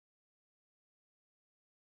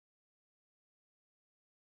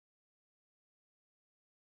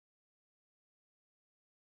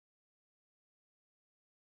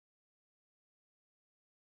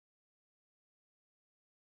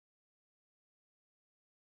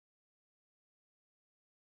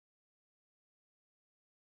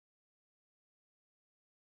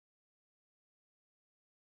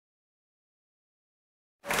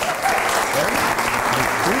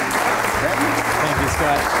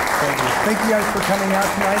Thank you guys for coming out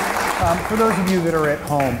tonight. For those of you that are at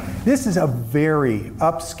home, this is a very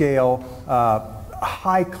upscale,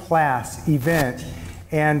 high-class event.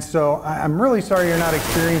 And so I'm really sorry you're not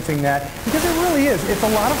experiencing that, because it really is. It's a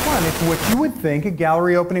lot of fun. It's what you would think a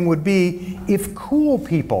gallery opening would be if cool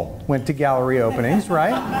people went to gallery openings,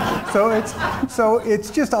 right? So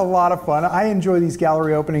it's just a lot of fun. I enjoy these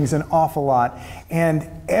gallery openings an awful lot. And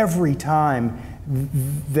every time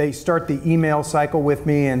they start the email cycle with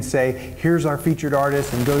me and say, here's our featured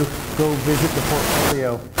artist, and go visit the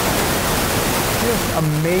portfolio. Just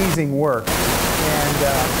amazing work.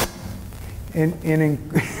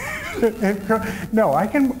 No, I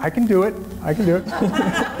can do it. I can do it.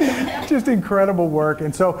 Just incredible work.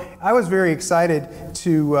 And so I was very excited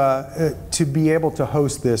to be able to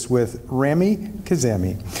host this with Ramtin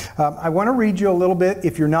Kazemi. I want to read you a little bit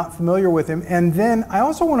if you're not familiar with him, and then I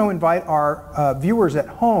also want to invite our viewers at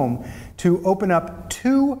home to open up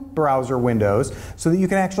 2 browser windows so that you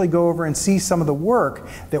can actually go over and see some of the work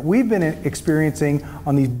that we've been experiencing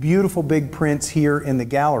on these beautiful big prints here in the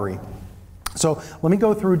gallery. So let me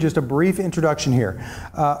go through just a brief introduction here.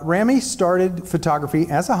 Rami started photography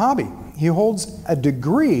as a hobby. He holds a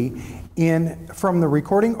degree from the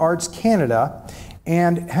Recording Arts Canada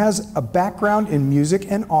and has a background in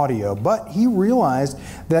music and audio, but he realized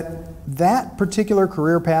that particular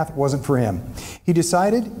career path wasn't for him. He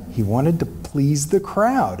decided he wanted to please the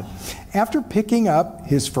crowd. After picking up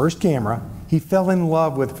his first camera, he fell in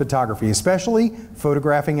love with photography, especially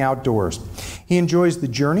photographing outdoors. He enjoys the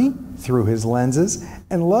journey through his lenses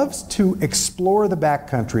and loves to explore the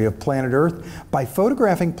backcountry of planet Earth by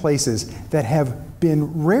photographing places that have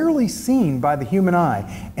been rarely seen by the human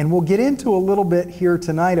eye. And we'll get into a little bit here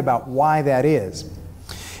tonight about why that is.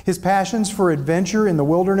 His passions for adventure in the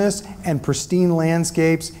wilderness and pristine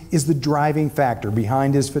landscapes is the driving factor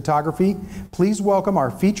behind his photography. Please welcome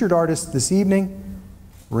our featured artist this evening,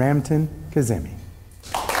 Ramtin Kazemi.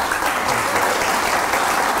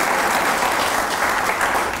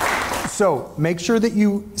 So make sure that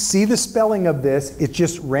you see the spelling of this. It's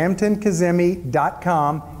just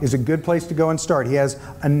ramtinkazemi.com is a good place to go and start. He has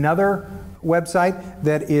another website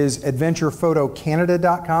that is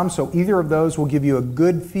adventurephotocanada.com, so either of those will give you a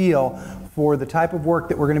good feel for the type of work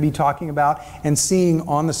that we're going to be talking about and seeing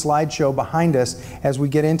on the slideshow behind us as we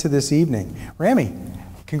get into this evening. Rami,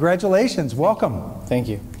 congratulations, welcome. Thank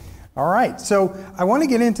you. All right, so I want to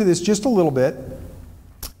get into this just a little bit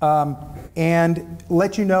and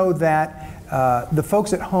let you know that the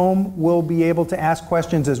folks at home will be able to ask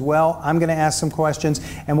questions as well. I'm going to ask some questions,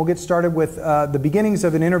 and we'll get started with the beginnings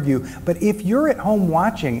of an interview. But if you're at home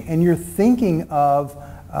watching and you're thinking of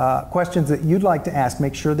questions that you'd like to ask,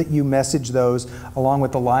 make sure that you message those along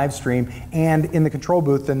with the live stream and in the control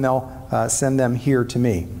booth, and they'll send them here to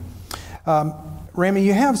me. Rami,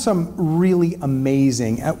 you have some really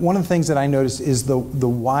amazing, one of the things that I noticed is the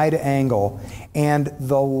wide angle and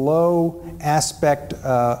the low aspect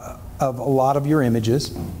of a lot of your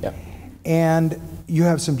images. Yep. And you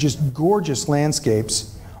have some just gorgeous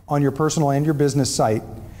landscapes on your personal and your business site.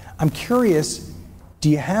 I'm curious, do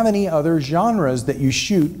you have any other genres that you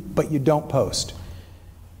shoot but you don't post?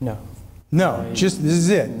 No. No, just this is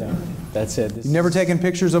it? No, that's it. You've never taken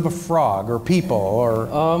pictures of a frog or people or?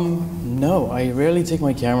 No, I rarely take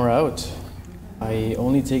my camera out. I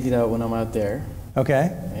only take it out when I'm out there.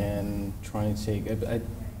 Okay. And trying to take, I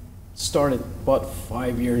started about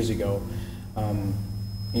 5 years ago.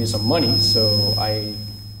 Needed some money, so I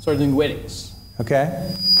started doing weddings. Okay.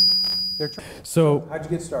 So, how'd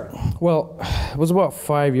you get started? Well, it was about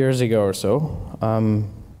 5 years ago or so.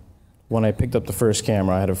 When I picked up the first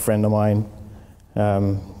camera, I had a friend of mine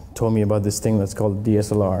told me about this thing that's called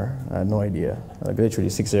DSLR. I had no idea. Like literally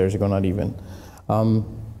 6 years ago, not even.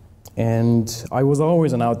 And I was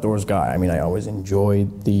always an outdoors guy. I mean, I always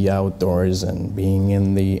enjoyed the outdoors and being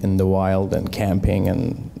in the wild and camping,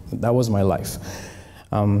 and that was my life.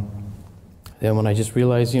 Then when I just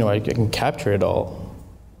realized, I can capture it all,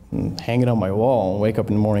 and hang it on my wall, and wake up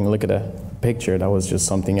in the morning and look at a picture, that was just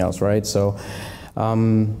something else, right? So.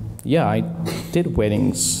 Yeah, I did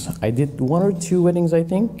weddings. I did 1 or 2 weddings, I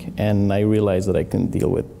think, and I realized that I couldn't deal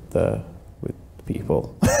with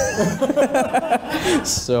people.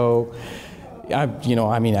 So, I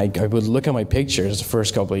would look at my pictures the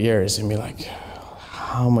first couple of years and be like,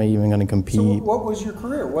 how am I even going to compete? So what was your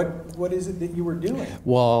career? What is it that you were doing?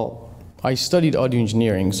 Well, I studied audio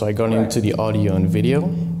engineering, so I got into the audio and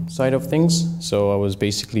video side of things. So I was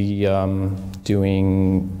basically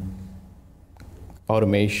doing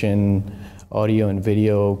automation, audio and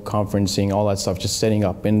video, conferencing, all that stuff, just setting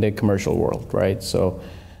up in the commercial world, right? So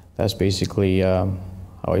that's basically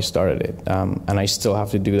how I started it. And I still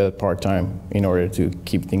have to do that part-time in order to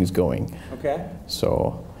keep things going. Okay.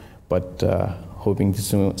 So, but hoping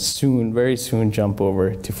to very soon jump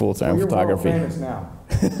over to full-time photography. You're world famous now.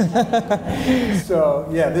 So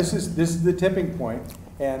yeah, this is the tipping point,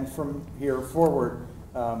 and from here forward,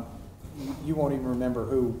 you won't even remember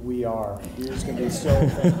who we are. You're just going to be so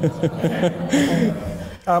famous.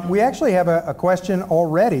 We actually have a question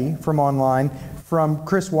already from online from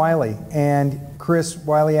Chris Wiley, and Chris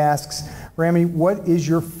Wiley asks, Rami, what is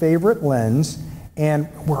your favorite lens? And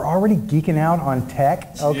we're already geeking out on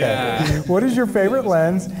tech. Okay. Yeah. What is your favorite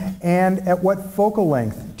lens, and at what focal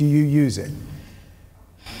length do you use it?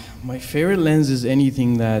 My favorite lens is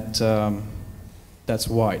anything that's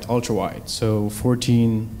wide, ultra wide. So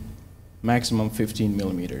 14, maximum 15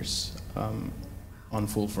 millimeters on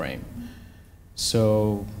full frame.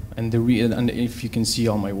 So, and if you can see,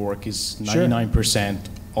 all my work is 99%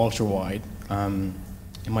 ultra wide. And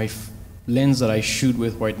my lens that I shoot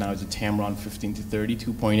with right now is a Tamron 15-30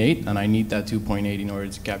 2.8, and I need that 2.8 in order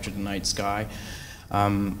to capture the night sky.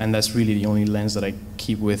 And that's really the only lens that I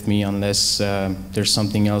keep with me, unless there's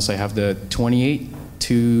something else. I have the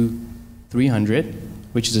 28-300,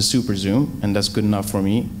 which is a super zoom, and that's good enough for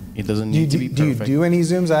me. It doesn't need to be perfect. Do you do any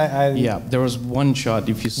zooms? Yeah, there was one shot,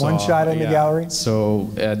 if you saw. One shot in the gallery? So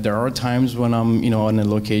there are times when I'm, in a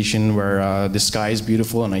location where the sky is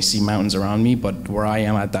beautiful and I see mountains around me, but where I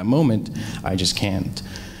am at that moment, I just can't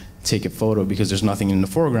take a photo because there's nothing in the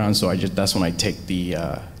foreground. So that's when I take the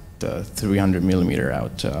 300 millimeter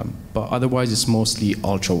out. But otherwise, it's mostly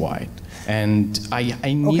ultra wide. And I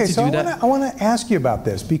need to do that. I want to ask you about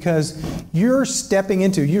this, because you're stepping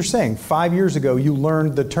into, you're saying 5 years ago you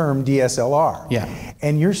learned the term DSLR. Yeah.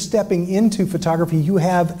 And you're stepping into photography. You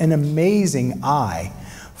have an amazing eye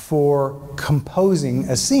for composing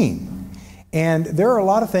a scene. And there are a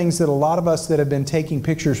lot of things that a lot of us that have been taking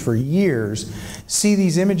pictures for years see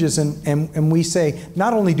these images and we say,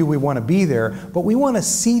 not only do we want to be there, but we want to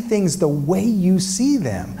see things the way you see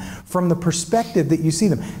them, from the perspective that you see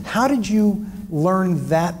them. How did you learn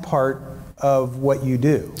that part of what you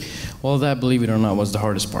do? Well, that, believe it or not, was the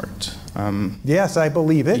hardest part. Yes, I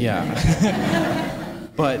believe it. Yeah.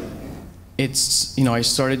 But it's, I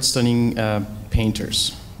started studying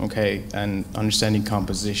painters. Okay, and understanding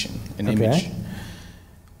composition and image.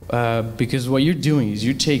 Because what you're doing is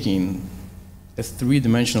you're taking a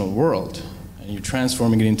three-dimensional world and you're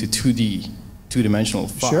transforming it into 2D, two-dimensional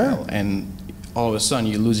file. Sure. And all of a sudden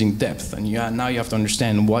you're losing depth, and now you have to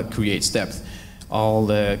understand what creates depth. All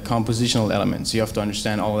the compositional elements, you have to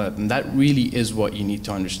understand all that, and that really is what you need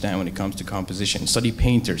to understand when it comes to composition. Study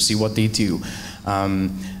painters, see what they do.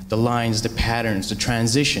 The lines, the patterns, the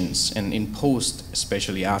transitions, and in post,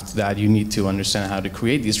 especially after that, you need to understand how to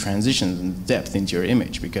create these transitions and depth into your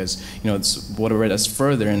image, because it's whatever that's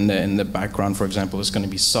further in the background, for example, is going to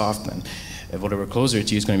be soft, and whatever closer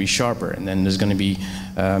to you is going to be sharper, and then there's going to be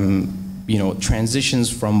transitions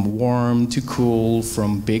from warm to cool,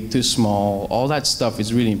 from big to small. All that stuff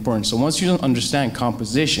is really important. So once you understand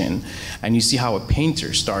composition and you see how a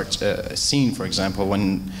painter starts a scene, for example,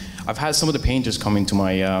 when I've had some of the painters come into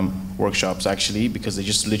my workshops, actually, because they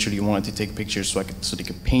just literally wanted to take pictures so they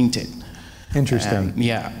could paint it. Interesting.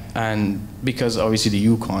 Yeah, and because obviously the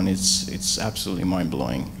Yukon, it's absolutely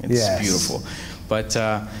mind-blowing. It's beautiful. But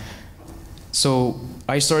so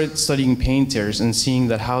I started studying painters and seeing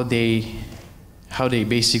that how they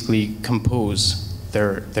basically compose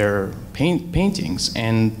their paintings.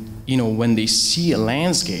 And when they see a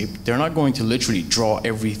landscape, they're not going to literally draw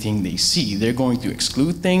everything they see. They're going to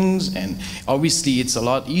exclude things, and obviously it's a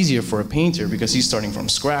lot easier for a painter because he's starting from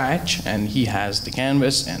scratch and he has the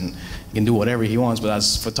canvas and he can do whatever he wants. But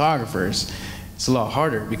as photographers, it's a lot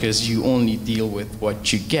harder because you only deal with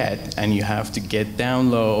what you get, and you have to get down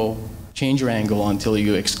low, change your angle until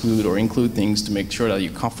you exclude or include things to make sure that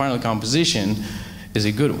your final composition is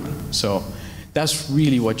a good one. So that's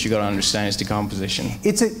really what you got to understand, is the composition.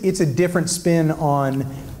 It's a different spin on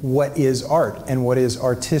what is art and what is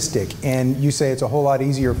artistic, and you say it's a whole lot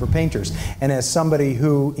easier for painters. And as somebody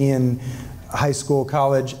who in high school,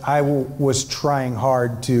 college, I was trying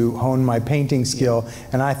hard to hone my painting skill,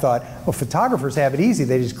 and I thought, well, photographers have it easy.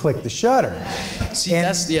 They just click the shutter. See,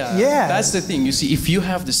 that's the thing. You see, if you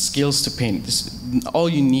have the skills to paint, all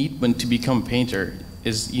you need to become a painter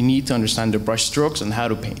is you need to understand the brush strokes and how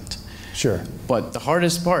to paint. Sure. But the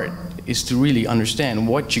hardest part is to really understand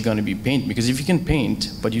what you're going to be painting, because if you can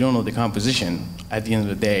paint but you don't know the composition, at the end of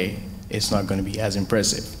the day, it's not going to be as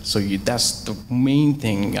impressive. So that's the main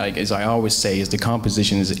thing, as I always say, is the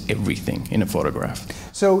composition is everything in a photograph.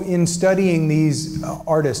 So in studying these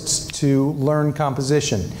artists to learn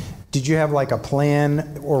composition, Did you have like a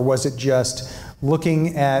plan, or was it just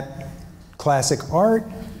looking at classic art?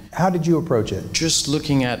 How did you approach it? Just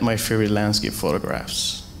looking at my favorite landscape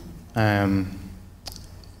photographs.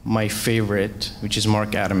 My favorite, which is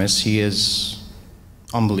Mark Adamus, he is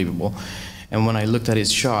unbelievable. And when I looked at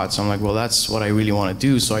his shots, I'm like, well, that's what I really want to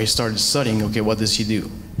do. So I started studying, okay, what does he do?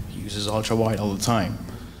 He uses ultra wide all the time.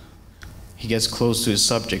 He gets close to his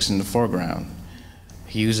subjects in the foreground.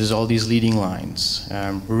 He uses all these leading lines.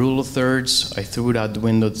 Rule of thirds, I threw it out the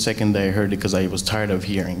window the second day I heard it because I was tired of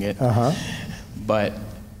hearing it. But,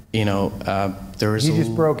 you know, there is You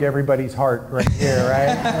just broke everybody's heart right here,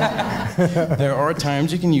 right? There are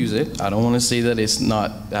times you can use it. I don't want to say that it's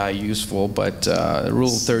not useful, but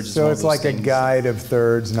rule of thirds is one So of it's those like things. a guide of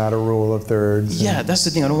thirds, not a rule of thirds. Yeah, that's the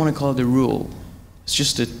thing. I don't want to call it a rule. It's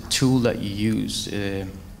just a tool that you use.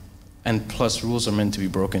 And plus, rules are meant to be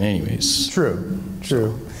broken anyways. True,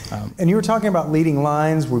 true. And you were talking about leading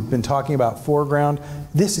lines. We've been talking about foreground.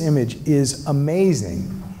 This image is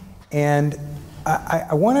amazing. And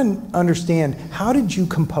I want to understand, how did you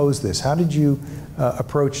compose this? How did you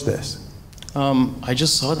approach this? I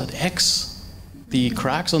just saw that X, the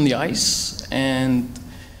cracks on the ice, and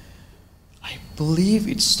I believe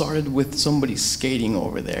it started with somebody skating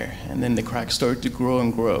over there, and then the cracks started to grow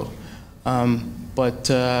and grow. But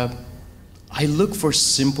I look for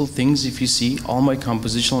simple things. If you see, all my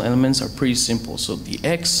compositional elements are pretty simple. So the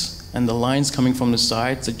X and the lines coming from the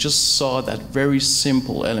sides, I just saw that very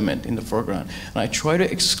simple element in the foreground. And I try to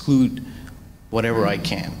exclude whatever I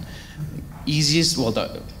can. Easiest, well,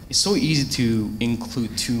 it's so easy to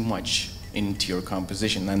include too much into your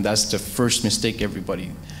composition, and that's the first mistake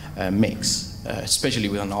everybody makes, especially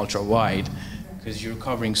with an ultra wide, because you're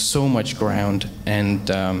covering so much ground, and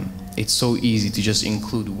it's so easy to just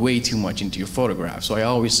include way too much into your photograph. So I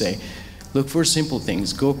always say, look for simple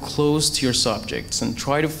things, go close to your subjects, and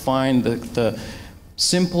try to find the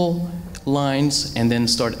simple lines, and then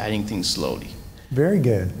start adding things slowly. Very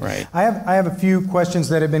good. Right. I have a few questions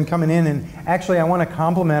that have been coming in, and actually I want to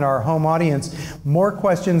compliment our home audience. More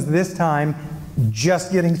questions this time,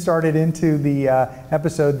 just getting started into the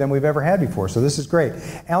episode than we've ever had before, so this is great.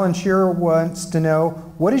 Alan Shearer wants to know,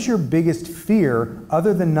 what is your biggest fear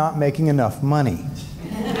other than not making enough money?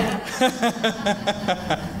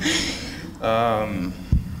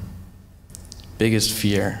 Biggest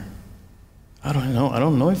fear? I don't know. I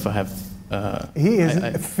don't know if I have. He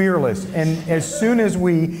is fearless, and as soon as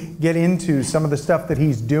we get into some of the stuff that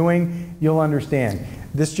he's doing, you'll understand.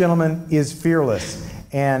 This gentleman is fearless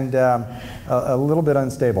and a little bit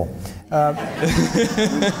unstable. The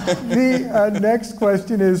next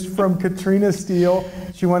question is from Katrina Steele.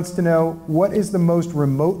 She wants to know, what is the most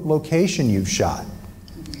remote location you've shot?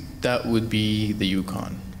 That would be the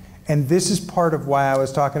Yukon. And this is part of why I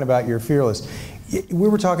was talking about your fearless. We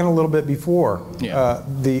were talking a little bit before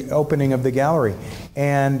the opening of the gallery,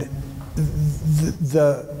 and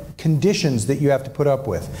the conditions that you have to put up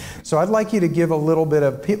with. So I'd like you to give a little bit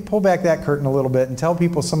of, pull back that curtain a little bit and tell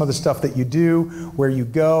people some of the stuff that you do, where you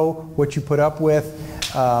go, what you put up with,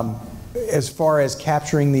 as far as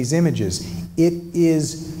capturing these images. It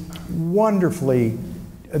is wonderfully,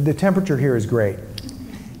 the temperature here is great.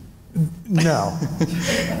 No.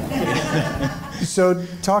 So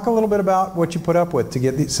talk a little bit about what you put up with to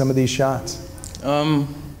get some of these shots.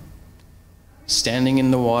 Standing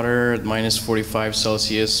in the water at minus 45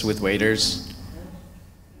 Celsius with waders.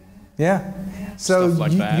 Yeah. So Stuff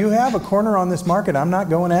like you have a corner on this market. I'm not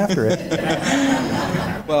going after it.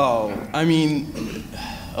 Well, I mean,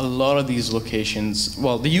 a lot of these locations,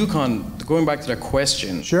 well, the Yukon, going back to that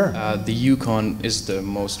question, Sure. The Yukon is the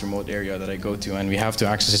most remote area that I go to, and we have to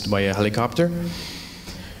access it by a helicopter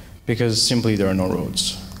because simply there are no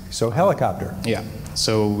roads. So helicopter. Yeah,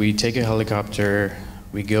 so we take a helicopter,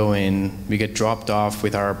 we go in, we get dropped off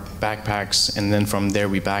with our backpacks, and then from there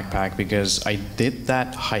we backpack, because I did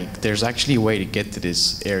that hike. There's actually a way to get to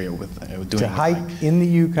this area with doing To hike in the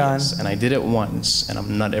Yukon. Yes, and I did it once, and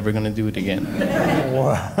I'm not ever going to do it again.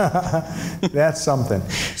 That's something.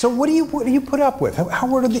 So what do you put up with?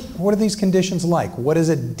 What are these conditions like? What is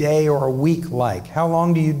a day or a week like? How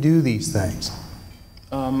long do you do these things?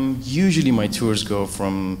 Usually my tours go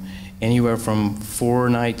from anywhere from 4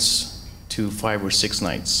 nights to 5 or 6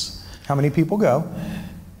 nights. How many people go?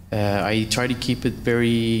 I try to keep it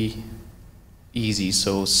very easy,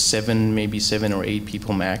 so maybe 7 or 8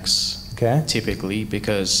 people max, Okay. typically,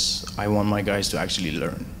 because I want my guys to actually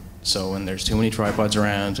learn. So when there's too many tripods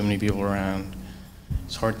around, too many people around,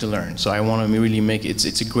 it's hard to learn. So I want to really make it,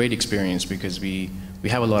 it's a great experience, because we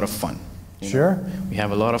have a lot of fun. You know? Sure. We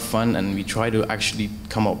have a lot of fun, and we try to actually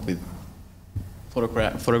come up with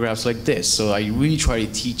photographs like this. So I really try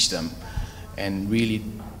to teach them and really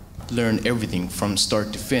learn everything from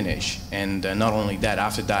start to finish. And not only that,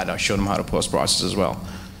 after that, I show them how to post-process as well.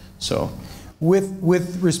 So,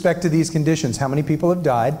 with respect to these conditions, how many people have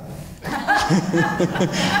died?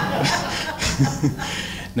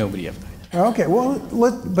 Nobody have died. Okay, well,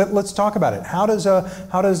 but let's talk about it. How does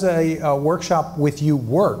a workshop with you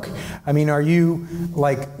work? I mean, are you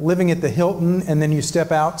like living at the Hilton and then you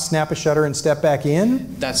step out, snap a shutter, and step back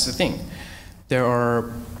in? That's the thing. There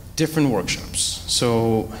are different workshops.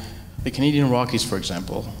 So the Canadian Rockies, for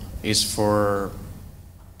example, is for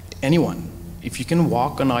anyone. If you can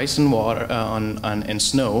walk on ice and water, and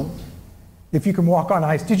snow. If you can walk on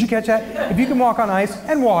ice, did you catch that? If you can walk on ice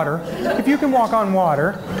and water, if you can walk on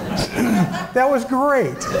water, that was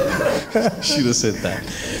great. Should have said that.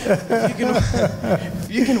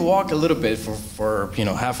 If you can walk a little bit for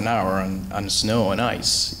half an hour on snow and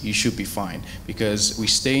ice, you should be fine, because we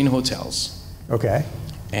stay in hotels. Okay.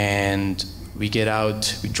 And we get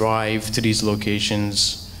out, we drive to these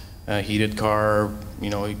locations, heated car,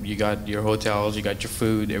 you got your hotels, you got your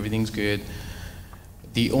food, everything's good.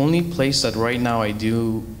 The only place that right now I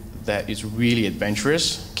do that is really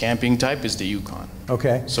adventurous, camping type, is the Yukon.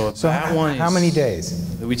 Okay. So that one is, how many days?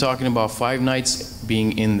 We're talking about 5 nights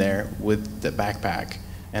being in there with the backpack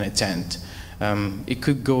and a tent. It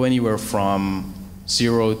could go anywhere from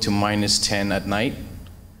 0 to -10 at night.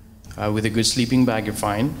 With a good sleeping bag, you're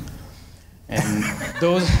fine. And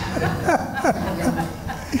those.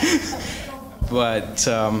 But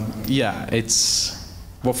yeah, it's.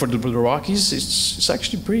 Well, for the Rockies, it's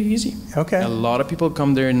actually pretty easy. Okay. A lot of people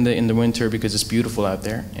come there in the winter because it's beautiful out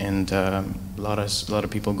there, and a lot of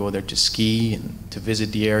people go there to ski and to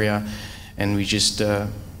visit the area, and we just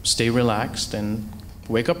stay relaxed and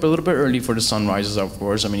wake up a little bit early for the sunrises. Of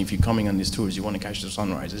course, I mean, if you're coming on these tours, you want to catch the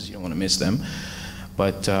sunrises. You don't want to miss them.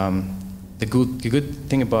 But the good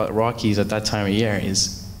thing about Rockies at that time of year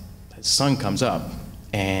is the sun comes up,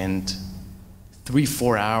 and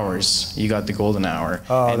 3-4 hours, you got the golden hour.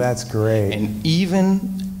 Oh, that's great. And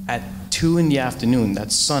even at 2 in the afternoon,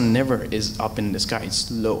 that sun never is up in the sky. It's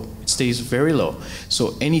low. It stays very low.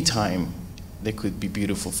 So anytime there could be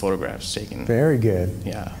beautiful photographs taken. Very good.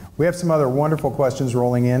 Yeah. We have some other wonderful questions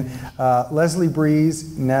rolling in. Leslie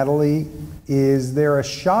Breeze, Natalie, is there a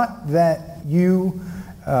shot that you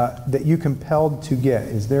compelled to get?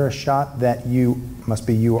 Is there a shot that you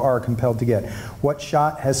are compelled to get? What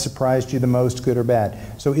shot has surprised you the most, good or bad?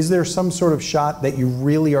 So is there some sort of shot that you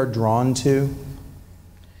really are drawn to?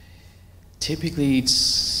 Typically, it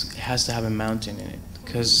has to have a mountain in it,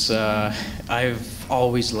 because I've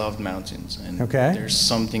always loved mountains, and okay. There's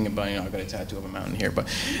something about, I've got a tattoo of a mountain here, but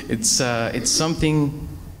it's something,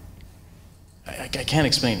 I can't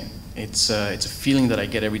explain it. It's a feeling that I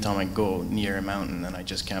get every time I go near a mountain and I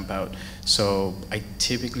just camp out. So I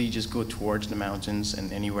typically just go towards the mountains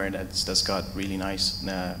and anywhere that's got really nice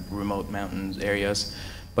remote mountains areas.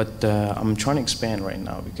 But I'm trying to expand right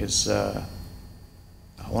now because I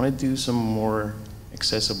want to do some more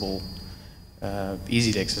accessible,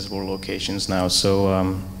 easy to accessible locations now.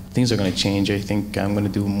 So things are going to change. I think I'm going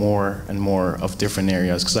to do more and more of different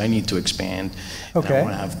areas because I need to expand. Okay. And I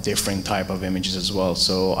want to have different type of images as well.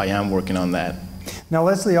 So I am working on that. Now,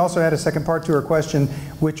 Leslie also had a second part to her question,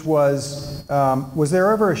 which was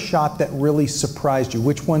there ever a shot that really surprised you?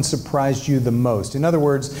 Which one surprised you the most? In other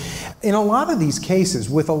words, in a lot of these cases,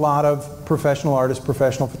 with a lot of professional artists,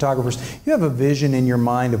 professional photographers, you have a vision in your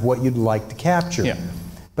mind of what you'd like to capture. Yeah.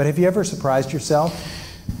 But have you ever surprised yourself?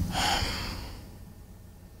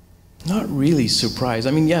 Not really surprised.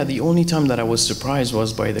 I mean, yeah, the only time that I was surprised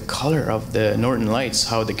was by the color of the Northern Lights,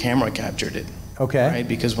 how the camera captured it. Okay. Right?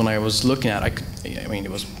 Because when I was looking at it, I mean,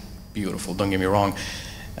 it was beautiful, don't get me wrong.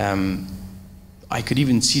 I could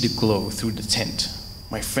even see the glow through the tent.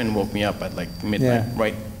 My friend woke me up at like midnight,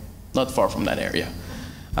 right, not far from that area.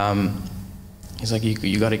 He's like,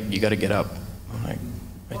 you gotta get up. I'm like,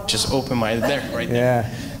 I just opened my, there.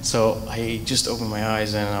 So I just opened my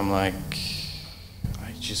eyes and I'm like,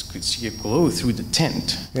 just could see a glow through the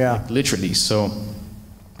tent, like literally. So,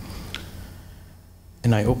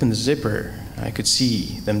 and I opened the zipper, and I could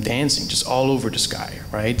see them dancing just all over the sky,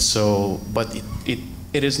 right? So, but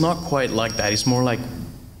it is not quite like that. It's more like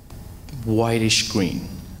whitish green.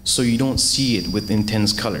 So you don't see it with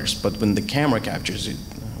intense colors, but when the camera captures it,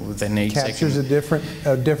 within 8 seconds. Captures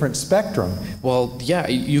a different spectrum. Well, yeah,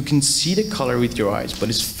 you can see the color with your eyes, but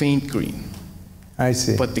it's faint green. I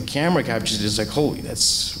see. But the camera captures it, it's like, holy,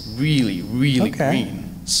 that's really, really green.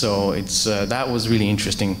 So it's that was really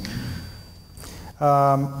interesting.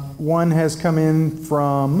 One has come in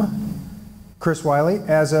from Chris Wiley,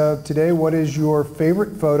 as of today, what is your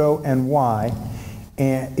favorite photo and why?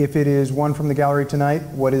 And if it is one from the gallery tonight,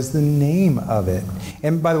 what is the name of it?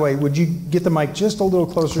 And by the way, would you get the mic just a little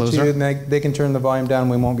closer to you, and they can turn the volume down,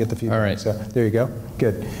 we won't get the feedback. All right. So there you go.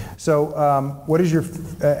 Good. So what is your,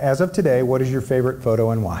 as of today, what is your favorite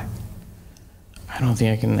photo and why? I don't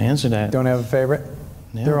think I can answer that. Don't have a favorite?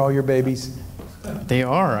 No. They're all your babies? They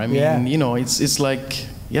are. I mean, you know, it's like,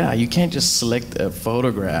 yeah, you can't just select a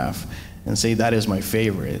photograph and say that is my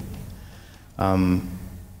favorite.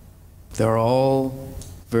 They're all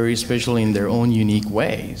very special in their own unique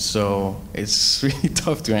way, so it's really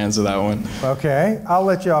tough to answer that one. Okay, I'll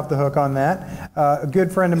let you off the hook on that. A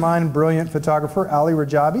good friend of mine, brilliant photographer, Ali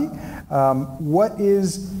Rajabi. What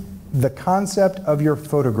is the concept of your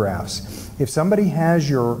photographs? If somebody has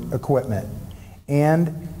your equipment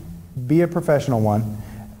and be a professional one,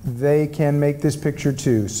 they can make this picture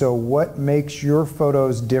too. So what makes your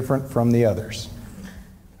photos different from the others?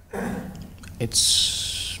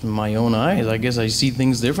 It's my own eyes. I guess I see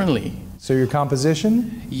things differently. So your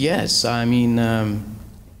composition? Yes, I mean,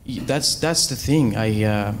 that's the thing.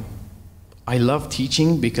 I love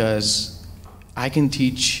teaching because I can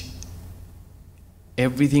teach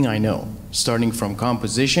everything I know, starting from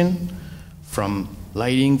composition, from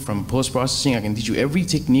lighting, from post-processing. I can teach you every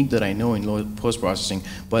technique that I know in post-processing,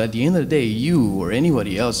 but at the end of the day, you or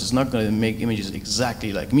anybody else is not going to make images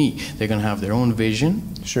exactly like me. They're going to have their own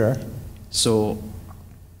vision. Sure. So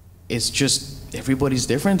it's just, everybody's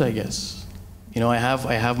different, I guess. You know, I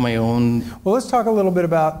have my own. Well, let's talk a little bit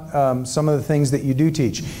about some of the things that you do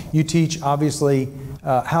teach. You teach, obviously,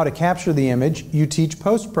 how to capture the image. You teach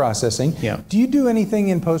post-processing. Yeah. Do you do anything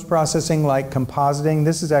in post-processing like compositing?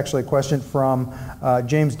 This is actually a question from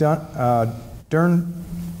James Durnford.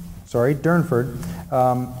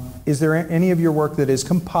 Is there any of your work that is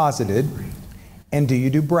composited, and do you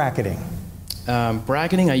do bracketing?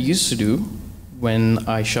 Bracketing I used to do when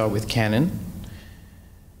I shot with Canon,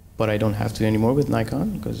 but I don't have to anymore with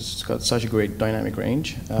Nikon because it's got such a great dynamic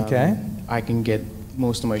range. Okay. I can get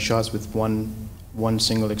most of my shots with one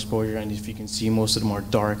single exposure, and if you can see, most of them are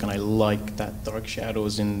dark, and I like that dark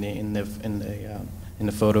shadows in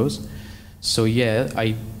the photos. So yeah,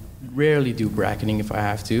 I rarely do bracketing if I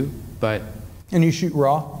have to, but. And you shoot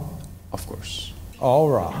raw? Of course. All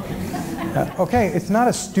raw. Okay, it's not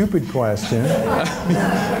a stupid question.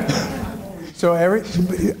 So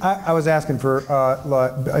I was asking for,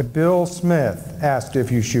 Bill Smith asked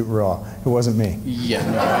if you shoot raw. It wasn't me. Yeah.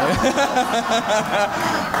 No.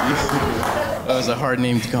 That was a hard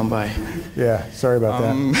name to come by. Yeah, sorry about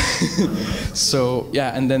that. So,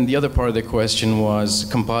 yeah, and then the other part of the question was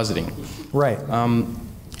compositing. Right.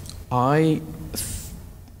 I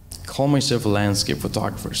call myself a landscape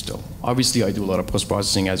photographer still. Obviously, I do a lot of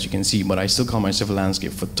post-processing, as you can see, but I still call myself a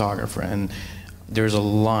landscape photographer. And there's a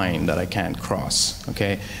line that I can't cross,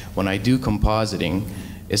 okay? When I do compositing,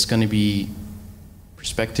 it's gonna be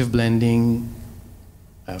perspective blending,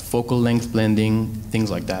 focal length blending, things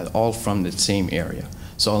like that, all from the same area.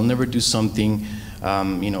 So I'll never do something,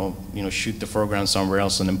 shoot the foreground somewhere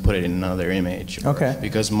else and then put it in another image. Okay.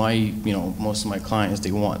 Because most of my clients,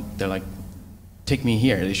 they're like, take me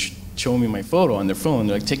here. They show me my photo on their phone.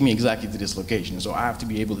 They're like, take me exactly to this location. So I have to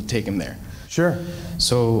be able to take them there. Sure.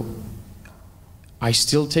 So I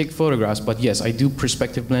still take photographs, but yes, I do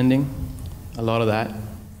perspective blending, a lot of that,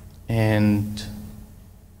 and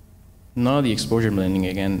none of the exposure blending,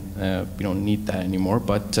 again, we don't need that anymore,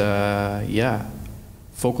 but yeah,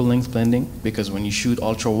 focal length blending, because when you shoot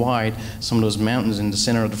ultra wide, some of those mountains in the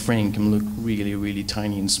center of the frame can look really, really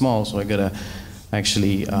tiny and small, so I gotta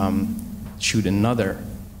actually shoot another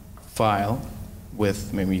file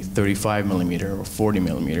with maybe 35 millimeter or 40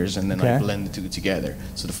 millimeters, and then I blend the two together.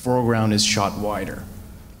 So the foreground is shot wider.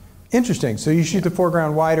 Interesting. So you shoot the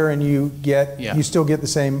foreground wider, and you still get the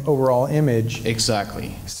same overall image.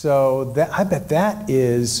 Exactly. So I bet that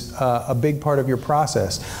is a big part of your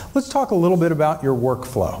process. Let's talk a little bit about your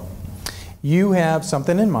workflow. You have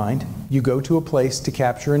something in mind. You go to a place to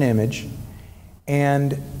capture an image,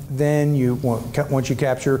 and then once you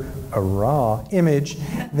capture a raw image,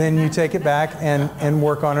 then you take it back and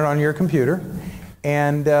work on it on your computer.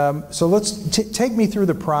 And so let's take me through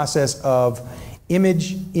the process of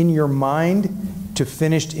image in your mind to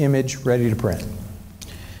finished image ready to print.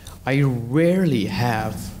 I rarely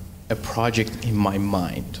have a project in my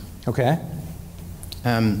mind. Okay.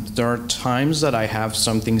 There are times that I have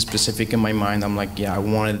something specific in my mind. I'm like, yeah, I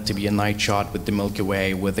wanted it to be a night shot with the Milky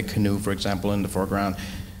Way, with a canoe, for example, in the foreground.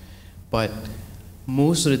 But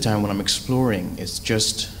most of the time when I'm exploring, it's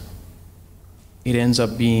just it ends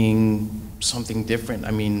up being something different.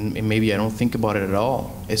 I mean, maybe I don't think about it at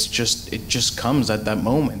all. It just comes at that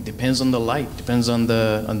moment. Depends on the light, depends on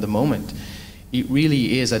the moment. It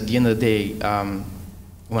really is, at the end of the day,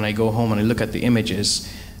 when I go home and I look at the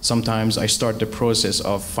images, sometimes I start the process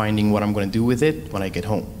of finding what I'm going to do with it when I get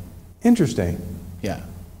home. Interesting. Yeah.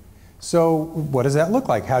 So what does that look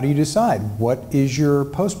like? How do you decide? What is your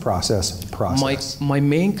post-process process? My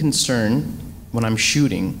main concern when I'm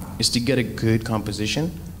shooting is to get a good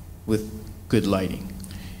composition with good lighting.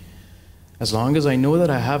 As long as I know that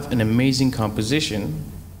I have an amazing composition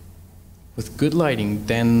with good lighting,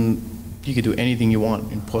 then you can do anything you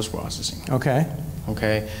want in post-processing. Okay.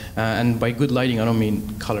 Okay, and by good lighting, I don't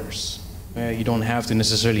mean colors. You don't have to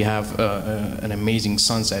necessarily have an amazing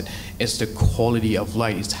sunset. It's the quality of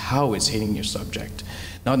light. It's how it's hitting your subject.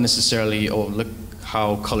 Not necessarily, oh, look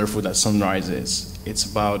how colorful that sunrise is. It's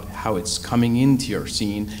about how it's coming into your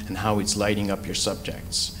scene and how it's lighting up your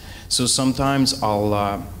subjects. So sometimes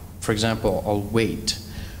I'll, for example, I'll wait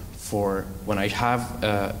for when I have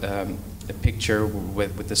a picture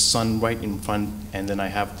with the sun right in front, and then I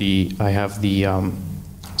have the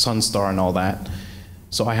sun star and all that.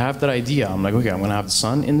 So I have that idea. I'm like, okay, I'm gonna have the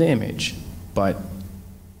sun in the image, but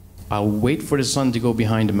I'll wait for the sun to go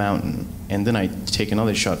behind the mountain, and then I take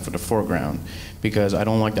another shot for the foreground, because I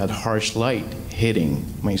don't like that harsh light hitting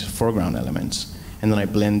my foreground elements, and then I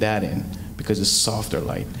blend that in because it's softer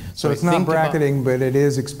light. So it's not bracketing, but it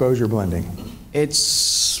is exposure blending.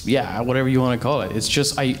 It's, yeah, whatever you want to call it. It's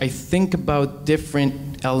just, I think about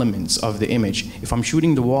different elements of the image. If I'm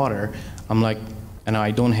shooting the water, I'm like, and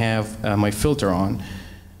I don't have my filter on,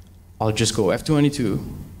 I'll just go F22,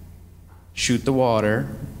 shoot the water,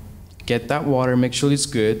 get that water, make sure it's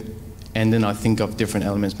good, and then I'll think of different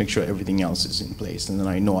elements, make sure everything else is in place, and then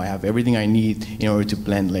I know I have everything I need in order to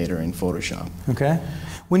blend later in Photoshop. Okay.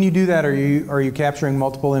 When you do that, are you capturing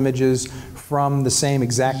multiple images from the same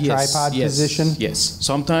exact tripod position? Yes.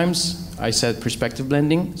 Sometimes I set perspective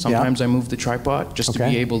blending. Sometimes I move the tripod just to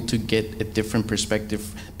be able to get a different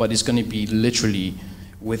perspective, but it's going to be literally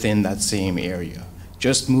within that same area.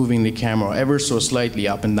 Just moving the camera ever so slightly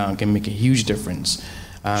up and down can make a huge difference.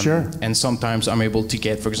 Sure. And sometimes I'm able to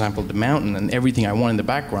get, for example, the mountain and everything I want in the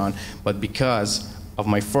background, but because of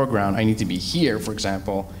my foreground, I need to be here, for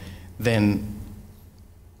example, then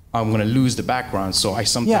I'm going to lose the background, so I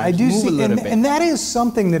sometimes move a little bit. And that is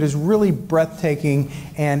something that is really breathtaking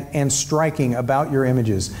and striking about your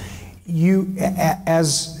images. You,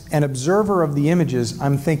 as an observer of the images,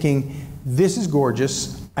 I'm thinking, this is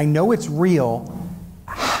gorgeous. I know it's real.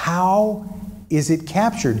 How is it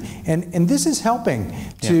captured? And this is helping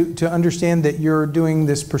to understand that you're doing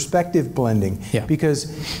this perspective blending. Yeah.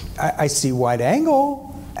 Because I see wide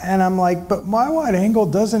angle, and I'm like, but my wide angle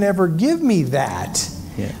doesn't ever give me that.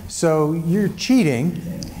 Yeah. So you're cheating,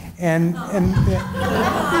 and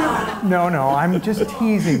no, I'm just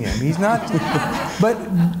teasing him. He's not.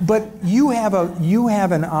 But you have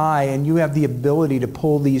an eye, and you have the ability to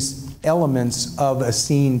pull these elements of a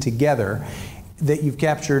scene together that you've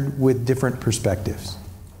captured with different perspectives.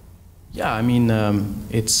 Yeah, I mean,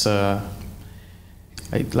 it's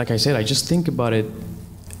like I said, I just think about it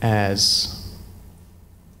as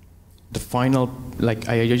the final, like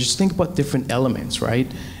I just think about different elements,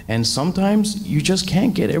 right? And sometimes you just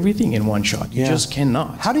can't get everything in one shot. You just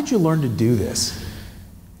cannot. How did you learn to do this?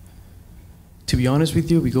 To be honest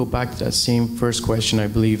with you, we go back to that same first question, I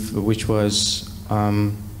believe, which was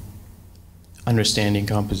understanding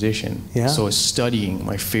composition. Yeah. So studying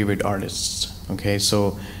my favorite artists. Okay,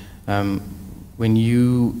 so when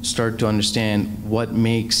you start to understand what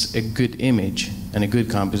makes a good image and a good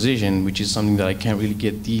composition, which is something that I can't really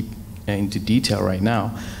get deep into detail right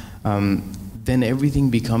now, then everything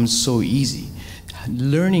becomes so easy.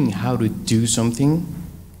 Learning how to do something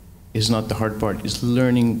is not the hard part. It's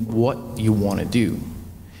learning what you want to do.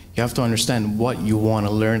 You have to understand what you want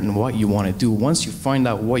to learn and what you want to do. Once you find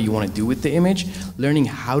out what you want to do with the image, learning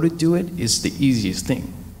how to do it is the easiest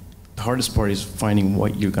thing. The hardest part is finding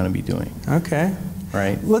what you're going to be doing. Okay.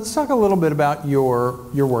 Right. Let's talk a little bit about your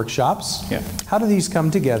workshops. Yeah. How do these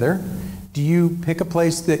come together? Do you pick a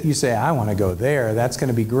place that you say, I want to go there, that's going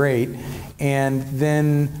to be great, and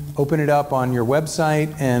then open it up on your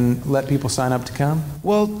website and let people sign up to come?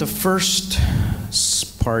 Well, the first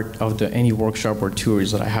part of any workshop or tour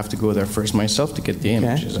is that I have to go there first myself to get the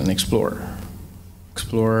images and explore.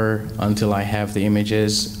 Explore until I have the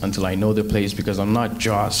images, until I know the place, because I'm not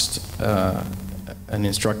just an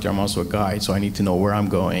instructor, I'm also a guide, so I need to know where I'm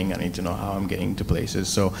going, I need to know how I'm getting to places.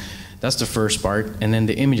 So that's the first part, and then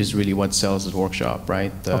the image is really what sells the workshop,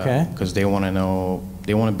 right? Because they want to know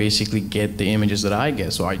They want to basically get the images that I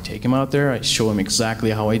get. So I take them out there, I show them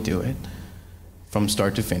exactly how I do it from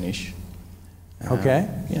start to finish. Okay.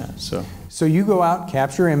 Yeah, so. So you go out,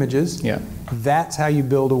 capture images. Yeah. That's how you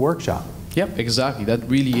build a workshop. Yep, exactly. That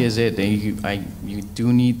really is it. You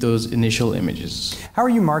do need those initial images. How are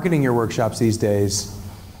you marketing your workshops these days?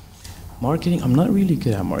 Marketing, I'm not really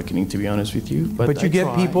good at marketing, to be honest with you. But you I get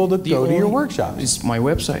try. people to go to your workshops. It's my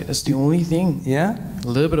website. That's the only thing. Yeah? A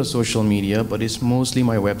little bit of social media, but it's mostly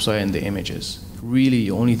my website and the images. Really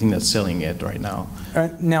the only thing that's selling it right now.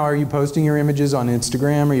 Now, are you posting your images on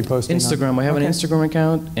Instagram? Are you posting Instagram. I have an Instagram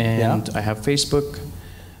account, and I have Facebook,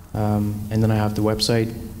 and then I have the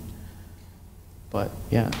website. But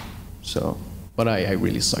yeah, so, but I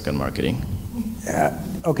really suck at marketing.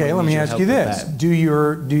 Okay, let me ask you this. Do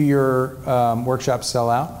your workshops sell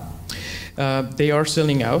out? They are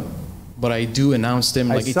selling out, but I do announce them.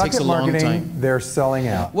 Like, it takes a long time. They're selling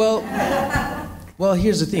out. Well,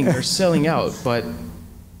 here's the thing. They're selling out, but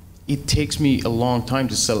it takes me a long time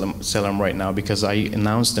to sell them right now because I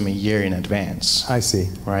announce them a year in advance. I see.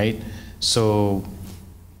 Right? So,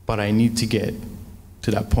 but I need to get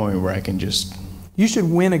to that point where I can just... You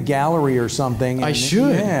should win a gallery or something. I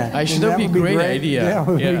should. Yeah. I should. That would be a great idea. Yeah, it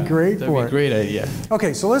would be great for it. That would be a great idea.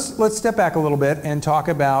 Okay, so let's step back a little bit and talk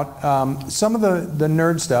about some of the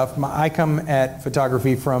nerd stuff. I come at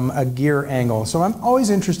photography from a gear angle, so I'm always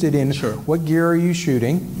interested in what gear are you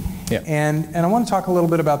shooting, and I want to talk a little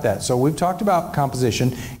bit about that. So we've talked about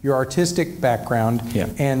composition, your artistic background,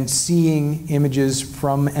 and seeing images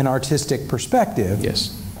from an artistic perspective.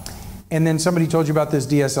 Yes. And then somebody told you about this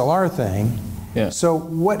DSLR thing. Yeah. So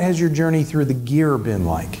what has your journey through the gear been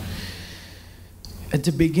like? At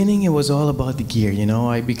the beginning, it was all about the gear, you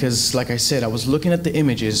know, because like I said, I was looking at the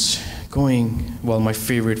images going, well, my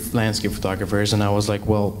favorite landscape photographers, and I was like,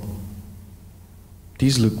 well,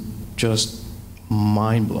 these look just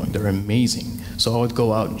mind-blowing. They're amazing. So I would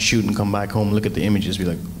go out and shoot and come back home, look at the images, be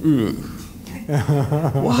like, ugh.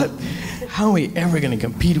 What? How are we ever going to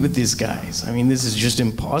compete with these guys? I mean, this is just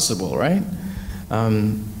impossible, right?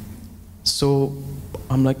 So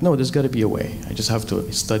I'm like, no, there's got to be a way. I just have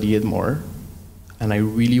to study it more. And I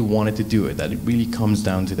really wanted to do it. That it really comes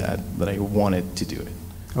down to that I wanted to do it.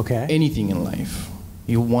 Okay. Anything in life.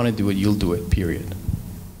 You want to do it, you'll do it, period.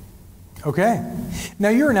 Okay. Now,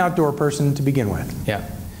 you're an outdoor person to begin with. Yeah.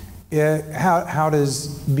 How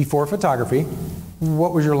does, before photography,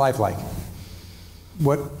 what was your life like?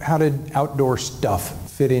 How did outdoor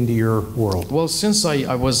stuff fit into your world? Well, since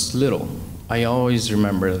I was little, I always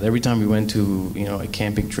remember that every time we went to, you know, a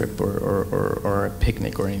camping trip or a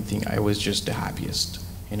picnic or anything, I was just the happiest,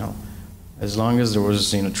 you know. As long as there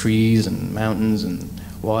was, you know, trees and mountains and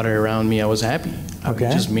water around me, I was happy. Okay.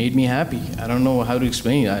 It just made me happy. I don't know how to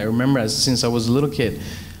explain it. I remember since I was a little kid,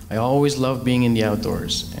 I always loved being in the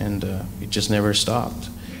outdoors, and it just never stopped.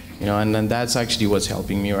 You know, and that's actually what's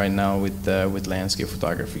helping me right now with landscape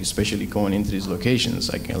photography, especially going into these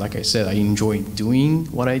locations. Like I said, I enjoy doing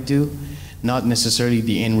what I do, not necessarily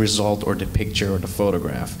the end result or the picture or the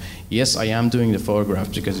photograph. Yes, I am doing the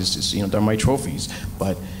photograph because it's just, you know, they're my trophies.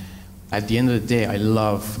 But at the end of the day, I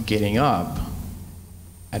love getting up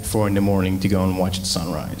at 4 in the morning to go and watch the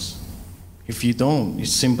sunrise. If you don't,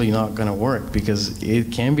 it's simply not going to work because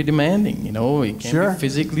it can be demanding, you know. It can be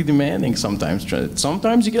physically demanding sometimes.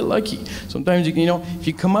 Sometimes you get lucky. Sometimes, you know, if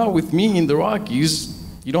you come out with me in the Rockies,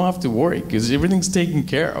 you don't have to worry because everything's taken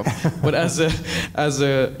care of. But as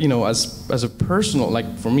a personal,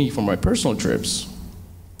 like for me, for my personal trips,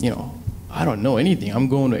 you know, I don't know anything. I'm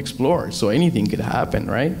going to explore, so anything could happen,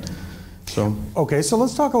 right? So. Okay, so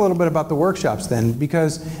let's talk a little bit about the workshops then,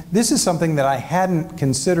 because this is something that I hadn't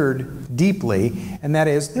considered deeply, and that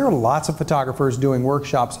is there are lots of photographers doing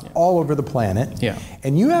workshops all over the planet,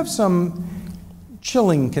 and you have some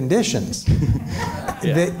chilling conditions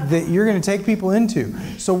that you're going to take people into.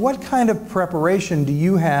 So what kind of preparation do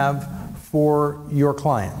you have for your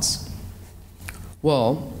clients?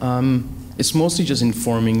 Well, it's mostly just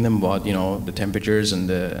informing them about, you know, the temperatures and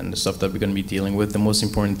the stuff that we're going to be dealing with. The most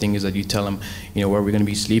important thing is that you tell them, you know, where we're going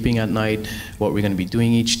to be sleeping at night, what we're going to be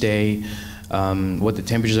doing each day, what the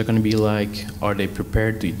temperatures are going to be like. Are they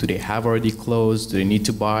prepared? Do they have already clothes? Do they need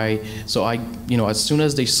to buy? So you know, as soon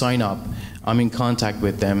as they sign up, I'm in contact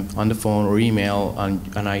with them on the phone or email,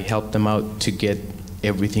 and I help them out to get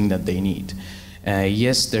everything that they need.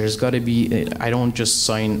 Yes, there's got to be.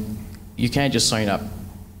 You can't just sign up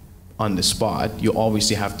on the spot. You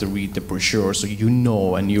obviously have to read the brochure so you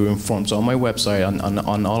know and you're informed. So on my website,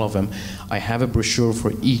 on all of them, I have a brochure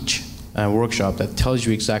for each workshop that tells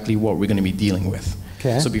you exactly what we're going to be dealing with.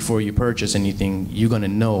 Okay. So before you purchase anything, you're gonna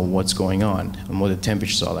know what's going on and what the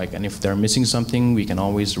temperatures are like. And if they're missing something, we can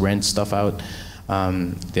always rent stuff out.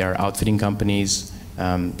 There are outfitting companies.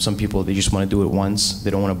 Some people, they just want to do it once. They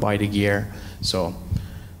don't want to buy the gear. So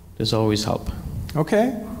there's always help.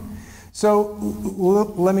 Okay. So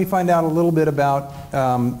let me find out a little bit about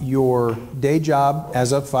your day job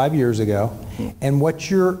as of 5 years ago, and what's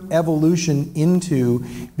your evolution into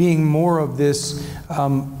being more of this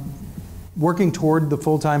working toward the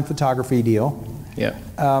full-time photography deal. Yeah.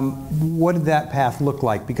 What did that path look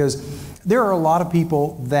like? Because there are a lot of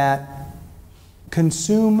people that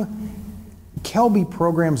consume Kelby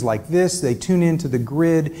programs like this. They tune into the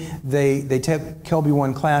grid, they take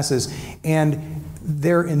KelbyOne classes, and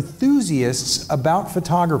they're enthusiasts about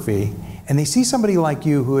photography, and they see somebody like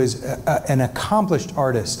you who is an accomplished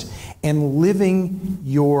artist and living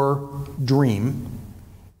your dream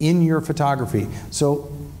in your photography.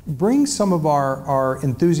 So bring some of our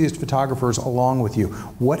enthusiast photographers along with you.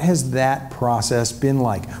 What has that process been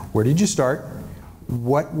like? Where did you start?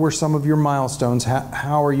 What were some of your milestones?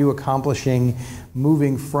 How are you accomplishing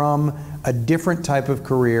moving from a different type of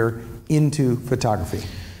career into photography?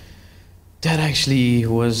 That actually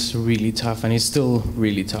was really tough, and it's still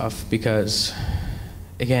really tough because,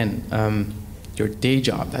 again, your day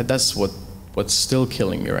job, that's what's still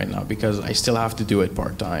killing me right now, because I still have to do it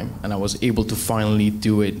part-time, and I was able to finally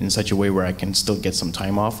do it in such a way where I can still get some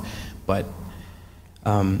time off. But,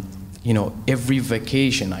 you know, every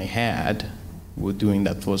vacation I had with doing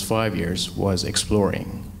that was 5 years was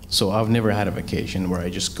exploring. So I've never had a vacation where I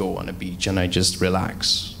just go on a beach and I just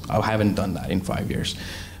relax. I haven't done that in 5 years.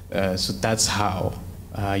 So that's how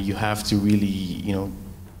you have to really, you know,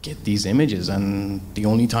 get these images. And the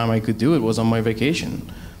only time I could do it was on my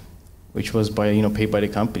vacation, which was by, you know, paid by the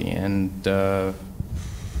company. And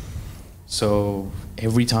so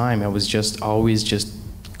every time I was just always just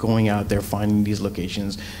going out there, finding these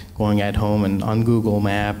locations, going at home and on Google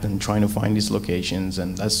Map and trying to find these locations.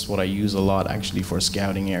 And that's what I use a lot actually for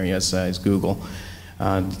scouting areas, is Google.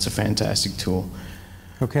 It's a fantastic tool.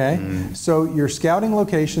 Okay, so you're scouting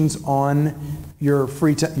locations on your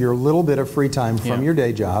your little bit of free time from your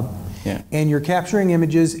day job, and you're capturing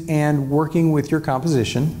images and working with your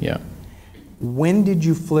composition. Yeah. When did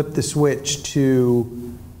you flip the switch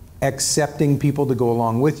to accepting people to go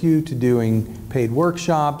along with you, to doing paid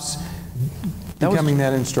workshops, becoming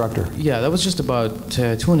that instructor? Yeah, that was just about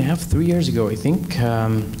 2.5, 3 years ago, I think.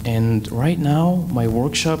 And right now, my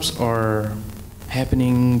workshops are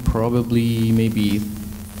happening probably maybe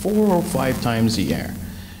 4 or 5 times a year,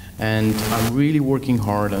 and I'm really working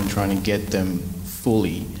hard on trying to get them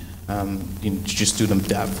fully, you know, to just do them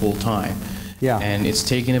that full time. Yeah. And it's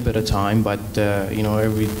taking a bit of time, but you know,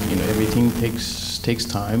 everything takes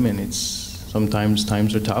time, and it's sometimes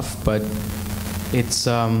times are tough, but it's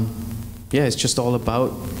yeah, it's just all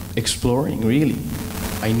about exploring. Really,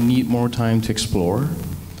 I need more time to explore.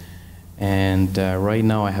 And right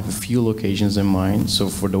now I have a few locations in mind. So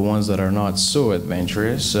for the ones that are not so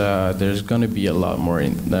adventurous, there's going to be a lot more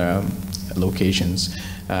locations,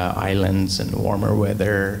 islands and warmer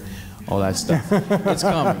weather, all that stuff. It's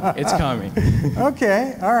coming. It's coming.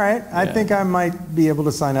 Okay. All right. I think I might be able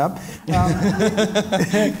to sign up.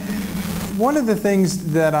 One of the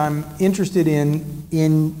things that I'm interested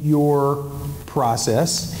in your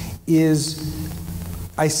process is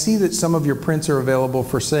I see that some of your prints are available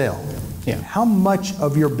for sale. Yeah. How much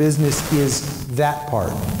of your business is that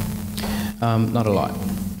part? Not a lot.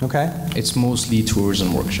 Okay. It's mostly tours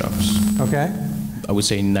and workshops. Okay. I would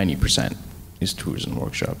say 90% is tours and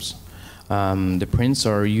workshops. The prints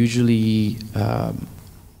are usually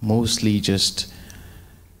mostly just,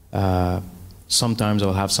 sometimes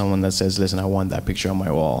I'll have someone that says, listen, I want that picture on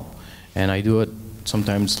my wall. And I do it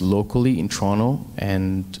sometimes locally in Toronto,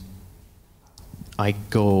 and I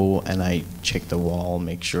go and I check the wall,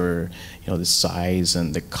 make sure, you know, the size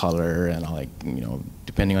and the color, and I like, you know,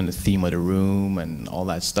 depending on the theme of the room and all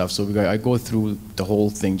that stuff. So I go through the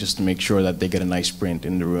whole thing just to make sure that they get a nice print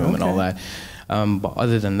in the room and all that. But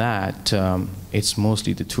other than that, it's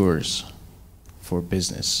mostly the tours for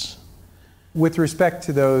business. With respect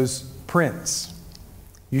to those prints,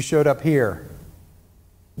 you showed up here.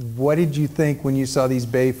 What did you think when you saw these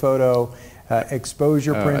Bay Photo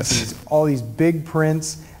exposure prints, all these big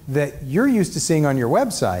prints that you're used to seeing on your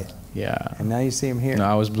website? Yeah. And now you see them here. No,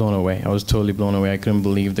 I was blown away. I was totally blown away. I couldn't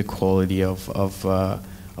believe the quality of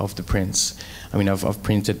the prints. I mean, I've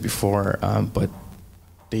printed before, but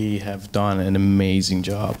they have done an amazing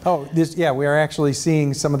job. Oh, we are actually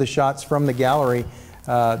seeing some of the shots from the gallery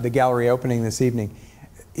opening this evening.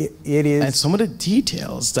 It is. And some of the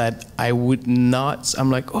details that I would not, I'm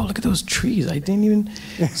like, oh, look at those trees. I didn't even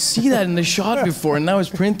see that in the shot before. And now it's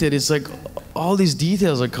printed. It's like all these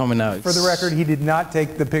details are coming out. For the record, he did not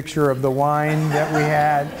take the picture of the wine that we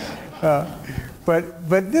had.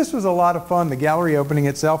 But this was a lot of fun. The gallery opening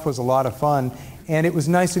itself was a lot of fun. And it was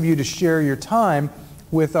nice of you to share your time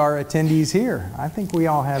with our attendees here. I think we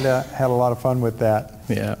all had a lot of fun with that.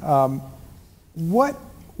 Yeah.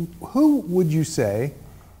 Who would you say,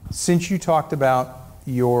 since you talked about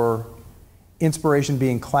your inspiration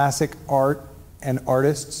being classic art and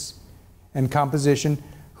artists and composition,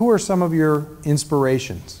 who are some of your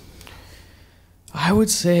inspirations? I would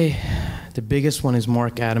say the biggest one is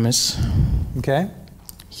Mark Adamus. Okay.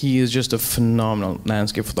 He is just a phenomenal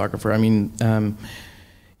landscape photographer. I mean,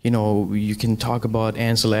 you know, you can talk about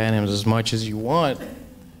Ansel Adams as much as you want,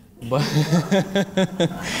 but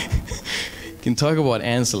you can talk about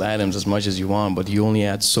Ansel Adams as much as you want, but you only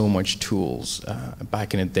had so much tools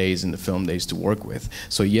back in the days, in the film days, to work with.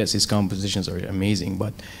 So yes, his compositions are amazing,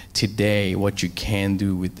 but today what you can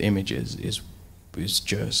do with images is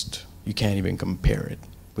just, you can't even compare it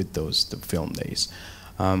with the film days.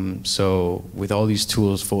 So with all these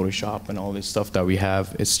tools, Photoshop and all this stuff that we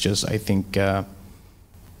have, it's just, I think,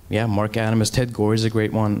 yeah, Mark Adamus, Ted Gore is a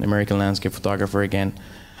great one, American landscape photographer again.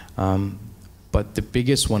 But the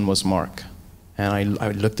biggest one was Mark. And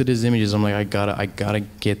I looked at his images, I'm like, I gotta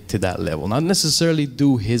get to that level. Not necessarily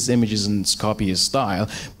do his images and copy his style,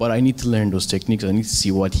 but I need to learn those techniques. I need to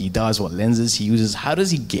see what he does, what lenses he uses, how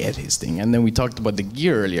does he get his thing. And then we talked about the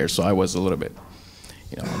gear earlier, so I was a little bit,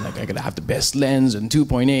 you know, I'm like, I gotta have the best lens and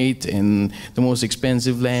 2.8 and the most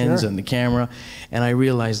expensive lens, sure, and the camera. And I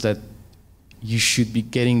realized that you should be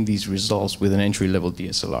getting these results with an entry-level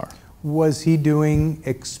DSLR. Was he doing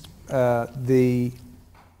the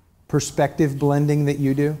perspective blending that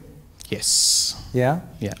you do? Yes. Yeah?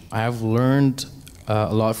 Yeah. I have learned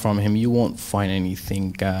a lot from him. You won't find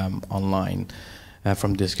anything online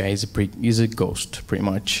from this guy. He's a ghost, pretty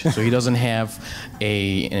much. So he doesn't have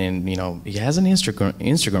you know, he has an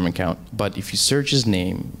Instagram account, but if you search his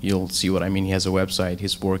name, you'll see what I mean. He has a website.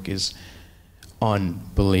 His work is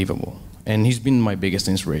unbelievable. And he's been my biggest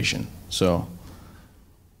inspiration, so.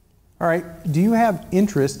 All right, do you have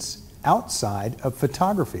interests outside of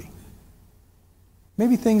photography?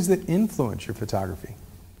 Maybe things that influence your photography?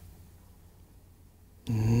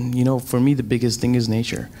 You know, for me, the biggest thing is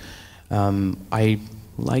nature. I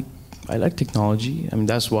like technology. I mean,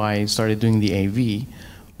 that's why I started doing the AV,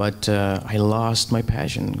 but I lost my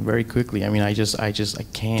passion very quickly. I mean, I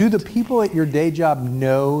can't. Do the people at your day job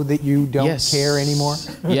know that you don't care anymore?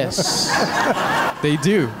 Yes, they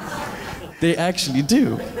do. They actually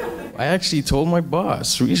do. I actually told my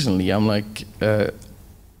boss recently, I'm like,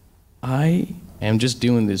 I am just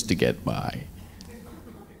doing this to get by.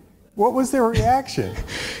 What was their reaction?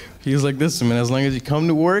 He was like, listen, man, as long as you come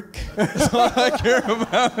to work, that's all I care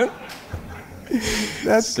about.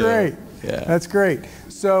 That's great. Yeah. That's great.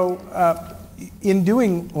 So in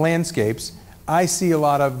doing landscapes, I see a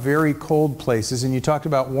lot of very cold places, and you talked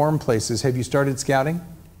about warm places. Have you started scouting?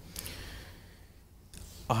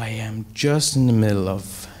 I am just in the middle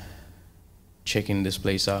of checking this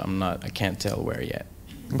place out. I can't tell where yet.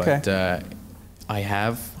 Okay. But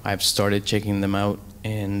I've started checking them out,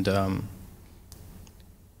 and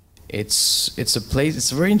it's a place,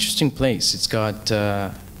 it's a very interesting place. It's got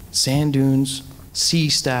sand dunes, sea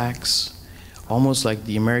stacks, almost like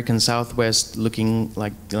the American Southwest looking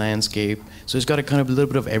like the landscape. So it's got a kind of a little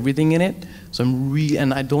bit of everything in it. So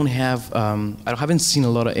and I don't have, I haven't seen a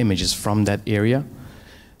lot of images from that area,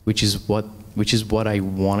 which is what I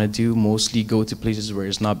want to do. Mostly go to places where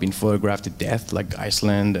it's not been photographed to death, like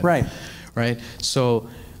Iceland. Right. Right. So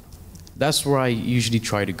that's where I usually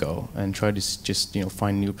try to go and try to just, you know,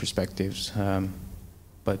 find new perspectives.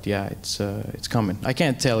 But yeah, it's coming. I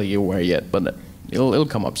can't tell you where yet, but it'll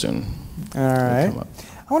come up soon. All right.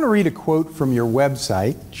 I want to read a quote from your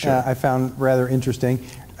website. Sure. I found rather interesting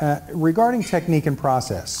regarding technique and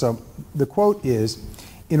process. So the quote is,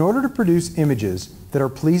 "In order to produce images that are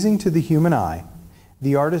pleasing to the human eye,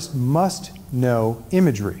 the artist must know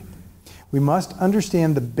imagery. We must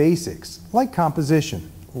understand the basics like composition,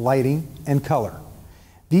 lighting, and color.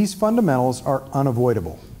 These fundamentals are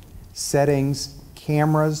unavoidable. Settings,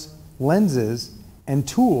 cameras, lenses, and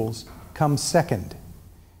tools come second."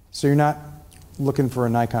 So you're not looking for a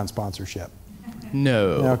Nikon sponsorship?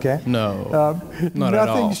 No. Okay. No. Not at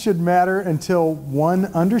all. Nothing should matter until one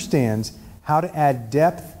understands how to add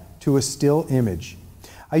depth to a still image.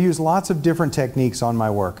 I use lots of different techniques on my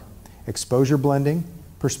work: exposure blending,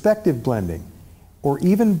 perspective blending, or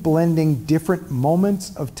even blending different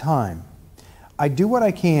moments of time. I do what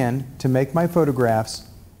I can to make my photographs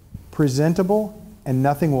presentable, and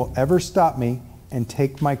nothing will ever stop me and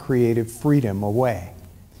take my creative freedom away.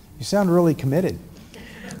 You sound really committed.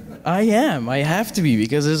 I am. I have to be,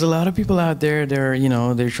 because there's a lot of people out there.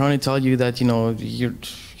 They're trying to tell you that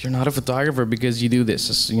you're not a photographer because you do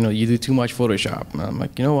this. You do too much Photoshop. And I'm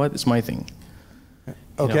like, you know what? It's my thing.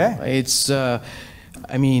 Okay. It's.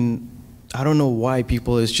 I mean, I don't know why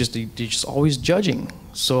people they're just always judging.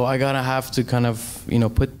 So I gotta have to kind of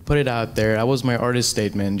put it out there. That was my artist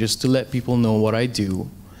statement, just to let people know what I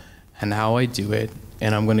do and how I do it,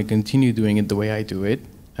 and I'm gonna continue doing it the way I do it.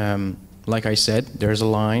 Like I said, there's a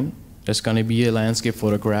line. There's going to be a landscape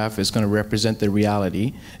photograph. It's going to represent the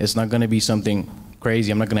reality. It's not going to be something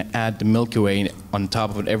crazy. I'm not going to add the Milky Way on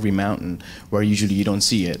top of every mountain where usually you don't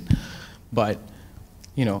see it. But,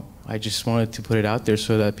 I just wanted to put it out there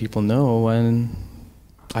so that people know. And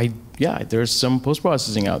there's some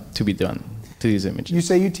post-processing out to be done to these images. You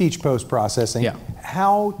say you teach post-processing. Yeah.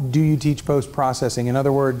 How do you teach post-processing? In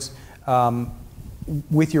other words,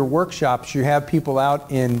 with your workshops, you have people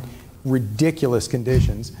out in ridiculous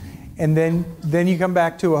conditions, and then you come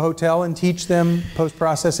back to a hotel and teach them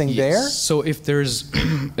post-processing there? So if there's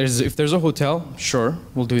a hotel, sure,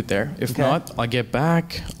 we'll do it there. If not, I'll get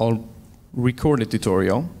back, I'll record a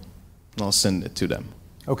tutorial, and I'll send it to them.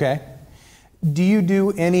 Okay. Do you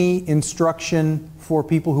do any instruction for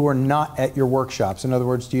people who are not at your workshops? In other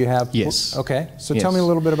words, do you have... Yes. Okay, so tell me a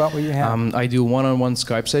little bit about what you have. I do one-on-one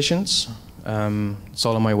Skype sessions. It's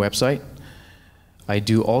all on my website. I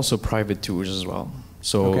do also private tours as well.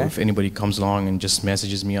 So if anybody comes along and just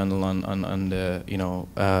messages me on the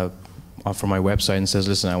from my website and says,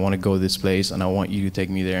 listen, I want to go to this place and I want you to take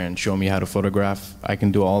me there and show me how to photograph, I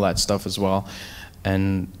can do all that stuff as well.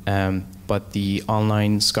 And but the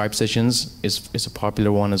online Skype sessions is a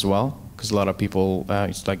popular one as well, because a lot of people,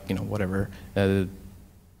 it's like, whatever.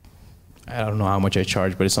 I don't know how much I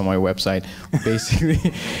charge, but it's on my website.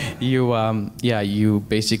 Basically, you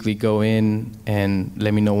basically go in and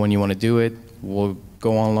let me know when you want to do it. We'll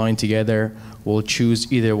go online together. We'll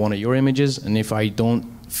choose either one of your images, and if I don't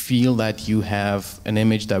feel that you have an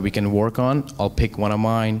image that we can work on, I'll pick one of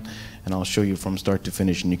mine, and I'll show you from start to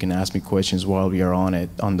finish, and you can ask me questions while we are on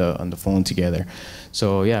the phone together.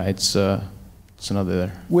 So yeah, it's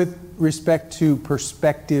another. With respect to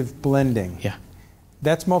perspective blending. Yeah.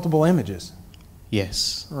 That's multiple images.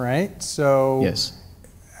 Yes. Right? So yes.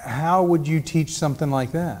 How would you teach something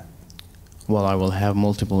like that? Well, I will have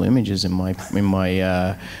multiple images in my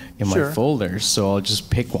my folders, so I'll just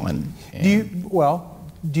pick one.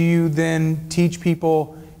 Do you then teach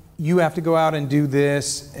people you have to go out and do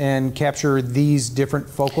this and capture these different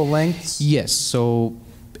focal lengths? Yes. So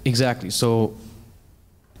exactly. So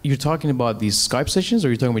you're talking about these Skype sessions, or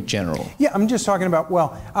you're talking about general? Yeah, I'm just talking about,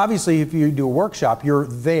 well, obviously if you do a workshop, you're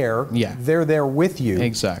there, they're there with you.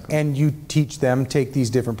 Exactly. And you teach them, take these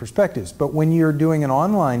different perspectives. But when you're doing an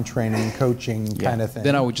online training, coaching kind of thing.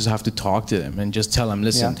 Then I would just have to talk to them and just tell them,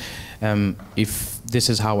 listen, if this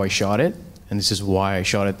is how I shot it, and this is why I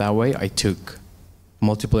shot it that way, I took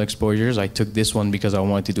multiple exposures. I took this one because I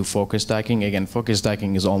wanted to do focus stacking. Again, focus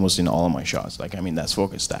stacking is almost in all of my shots. That's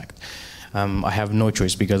focus stacked. I have no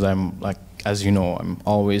choice because I'm, like, as you know, I'm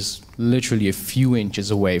always literally a few inches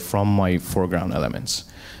away from my foreground elements.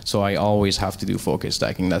 So I always have to do focus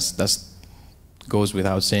stacking. That's goes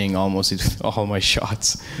without saying almost in all my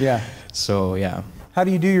shots. Yeah. So yeah. How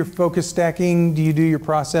do you do your focus stacking? Do you do your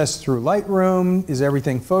process through Lightroom? Is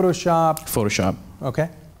everything Photoshop? Photoshop. Okay.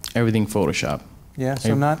 Everything Photoshop. Yeah,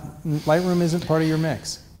 so Lightroom isn't part of your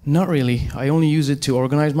mix? Not really. I only use it to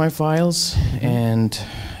organize my files and,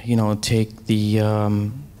 take the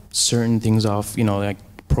certain things off, like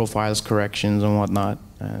profiles, corrections and whatnot,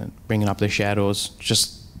 bringing up the shadows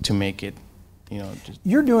just to make it,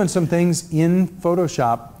 You're doing some things in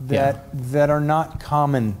Photoshop that are not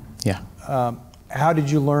common. Yeah. How did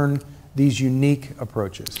you learn these unique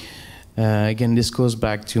approaches? Again, this goes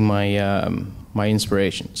back to my my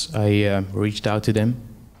inspirations. I reached out to them,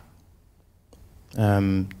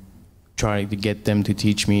 trying to get them to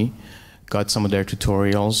teach me, got some of their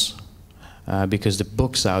tutorials, because the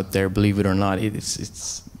books out there, believe it or not,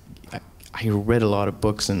 I read a lot of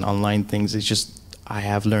books and online things. It's just, I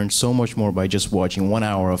have learned so much more by just watching 1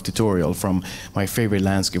 hour of tutorial from my favorite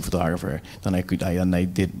landscape photographer than I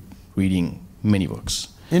did reading many books.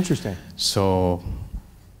 Interesting. So,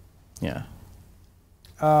 yeah.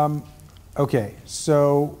 Okay,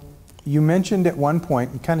 so you mentioned at one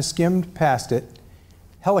point, you kind of skimmed past it,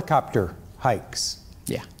 helicopter hikes.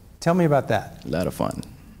 Yeah. Tell me about that. A lot of fun.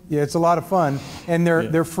 Yeah, it's a lot of fun, and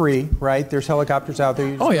they're free, right? There's helicopters out there.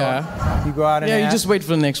 You just you go out and you just wait for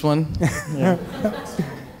the next one. Yeah.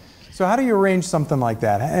 So how do you arrange something like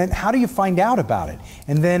that, and how do you find out about it?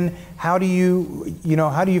 And then how do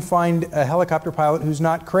you find a helicopter pilot who's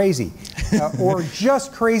not crazy, or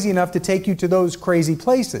just crazy enough to take you to those crazy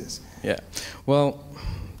places? Yeah, well,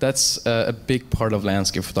 that's a big part of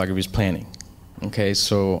landscape photography is planning. Okay,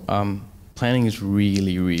 so planning is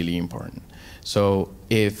really, really important. So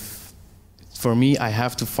for me, I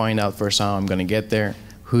have to find out first how I'm going to get there,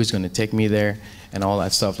 who's going to take me there, and all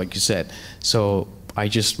that stuff, like you said. So I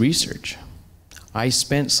just research. I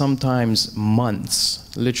spent sometimes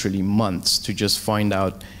months, literally months, to just find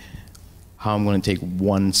out how I'm going to take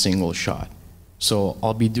one single shot. So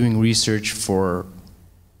I'll be doing research for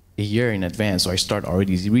a year in advance, so I start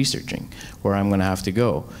already researching where I'm going to have to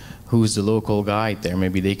go. Who's the local guide there?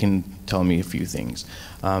 Maybe they can tell me a few things.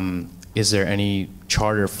 Is there any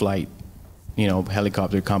charter flight,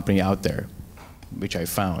 helicopter company out there, which I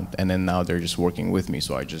found, and then now they're just working with me.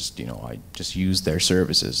 So I just use their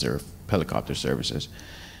services, their helicopter services.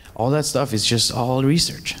 All that stuff is just all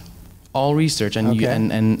research, and okay.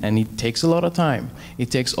 and it takes a lot of time.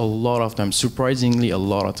 It takes a lot of time, surprisingly a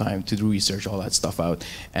lot of time to research all that stuff out.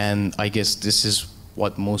 And I guess this is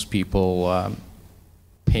what most people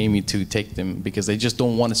pay me to take them, because they just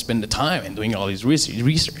don't want to spend the time and doing all these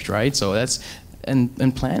research, right? So that's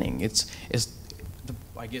and planning. It's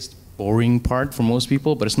I guess the boring part for most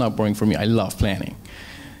people, but it's not boring for me. I love planning.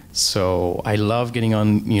 So I love getting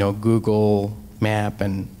on Google Map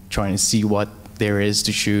and trying to see what there is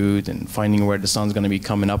to shoot and finding where the sun's going to be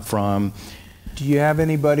coming up from. Do you have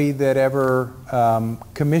anybody that ever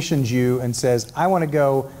commissions you and says, I want to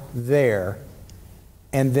go there,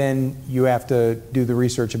 and then you have to do the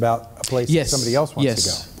research about a place that somebody else wants to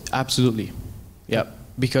go? Yes, absolutely. Yep.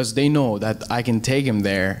 Because they know that I can take them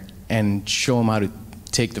there and show them how to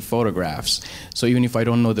take the photographs. So even if I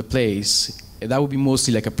don't know the place, that would be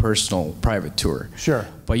mostly like a personal, private tour. Sure.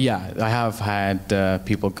 But yeah, I have had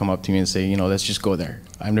people come up to me and say, let's just go there.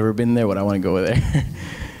 I've never been there, but I want to go there.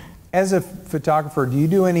 As a photographer, do you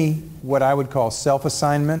do any, what I would call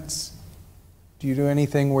self-assignments? Do you do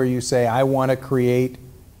anything where you say, I want to create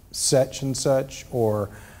such and such, or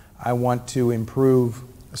I want to improve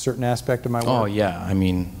a certain aspect of my work? Oh yeah, I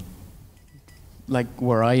mean, like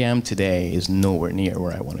where I am today is nowhere near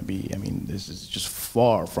where I want to be. I mean, this is just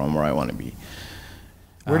far from where I want to be.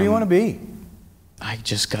 Where do you want to be? I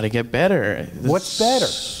just got to get better. What's better?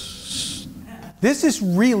 This is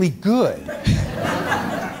really good.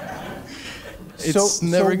 It's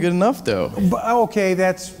never good enough, though. Okay,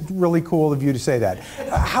 that's really cool of you to say that.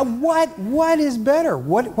 What is better?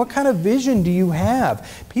 What kind of vision do you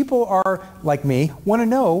have? People are like me, want to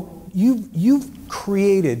know. You've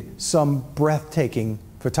created some breathtaking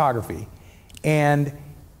photography, and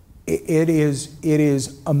it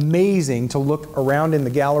is amazing to look around in the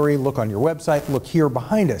gallery, look on your website, look here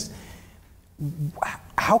behind us.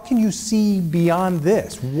 How can you see beyond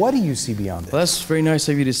this? What do you see beyond this? Well, that's very nice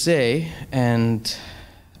of you to say, and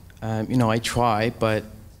I try, but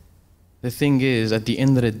the thing is, at the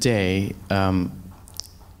end of the day,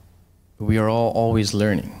 we are all always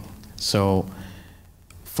learning. So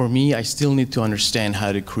for me, I still need to understand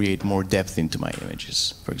how to create more depth into my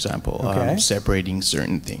images. For example, separating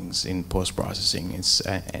certain things in post-processing,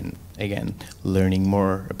 and again, learning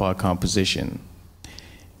more about composition,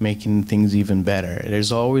 making things even better.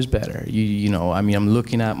 There's always better. I mean, I'm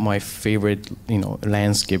looking at my favorite,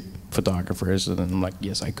 landscape photographers, and I'm like,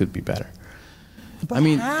 yes, I could be better. But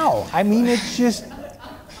how? I mean, it's just.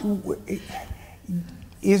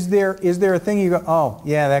 Is there a thing you go, oh,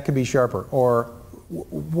 yeah, that could be sharper, or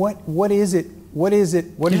what is it? What is your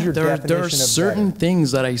definition of better? There are certain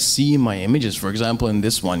things that I see in my images. For example, in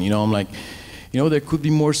this one, I'm like, there could be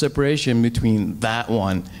more separation between that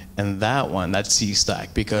one and that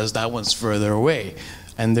C-stack, because that one's further away,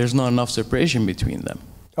 and there's not enough separation between them.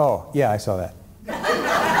 Oh, yeah, I saw that.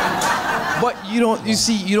 But you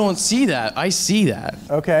don't see that. I see that.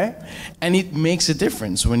 Okay. And it makes a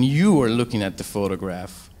difference when you are looking at the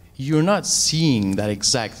photograph. You're not seeing that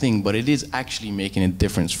exact thing, but it is actually making a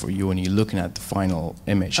difference for you when you're looking at the final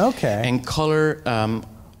image. Okay. And color,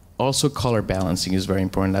 also color balancing is very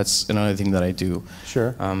important. That's another thing that I do.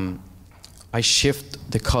 Sure. I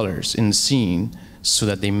shift the colors in the scene so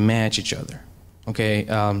that they match each other. Okay,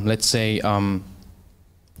 let's say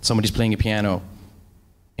somebody's playing a piano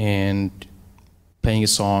and playing a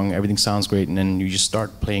song, everything sounds great, and then you just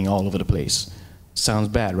start playing all over the place. Sounds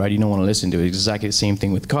bad, right? You don't want to listen to it. It's exactly the same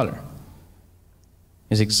thing with color.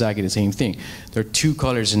 It's exactly the same thing. There are two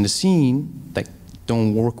colors in the scene that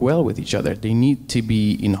don't work well with each other. They need to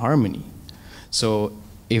be in harmony. So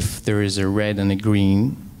if there is a red and a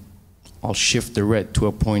green, I'll shift the red to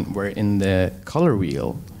a point where in the color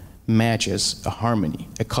wheel matches a harmony,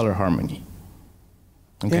 a color harmony.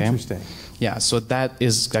 Okay? Interesting. Yeah, so that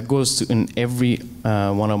goes to in every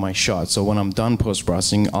one of my shots. So when I'm done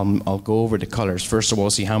post-processing, I'll go over the colors. First of all,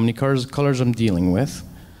 see how many colors I'm dealing with,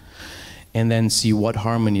 and then see what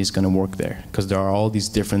harmony is going to work there. Because there are all these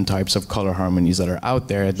different types of color harmonies that are out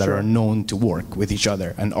there that are known to work with each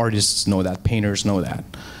other. And artists know that, painters know that.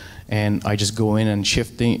 And I just go in and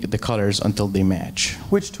shift the colors until they match.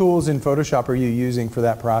 Which tools in Photoshop are you using for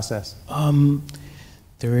that process?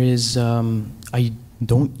 There is, I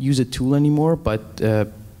don't use a tool anymore, but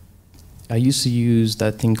I used to use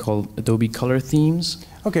that thing called Adobe Color Themes.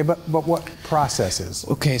 Okay, but what processes?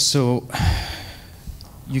 Okay, so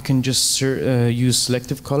you can just use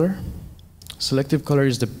selective color. Selective color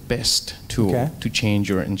is the best tool to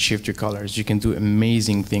change and shift your colors. You can do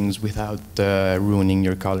amazing things without ruining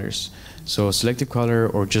your colors. So selective color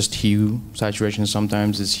or just hue, saturation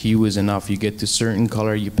sometimes hue is enough. You get to certain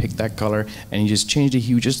color, you pick that color, and you just change the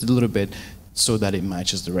hue just a little bit so that it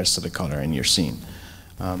matches the rest of the color in your scene.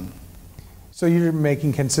 So you're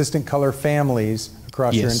making consistent color families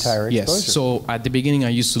across your entire exposure? Yes. So at the beginning, I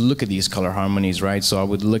used to look at these color harmonies, right? So I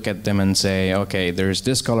would look at them and say, okay, there's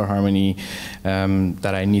this color harmony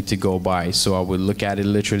that I need to go by. So I would look at it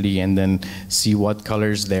literally and then see what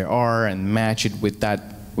colors there are and match it with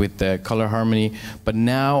the color harmony. But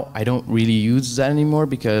now I don't really use that anymore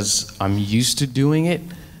because I'm used to doing it.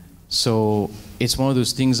 So it's one of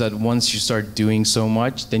those things that once you start doing so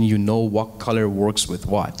much, then you know what color works with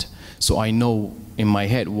what. So I know in my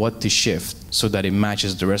head what to shift so that it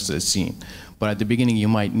matches the rest of the scene. But at the beginning, you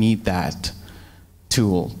might need that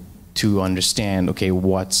tool to understand, okay,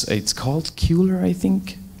 it's called Kuler, I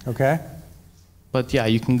think. Okay. But yeah,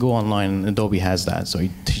 you can go online, and Adobe has that. So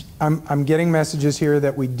I'm getting messages here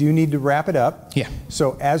that we do need to wrap it up. Yeah.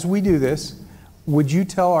 So as we do this, would you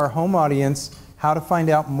tell our home audience how to find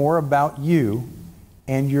out more about you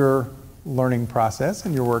and your learning process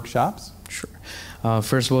and your workshops? Sure.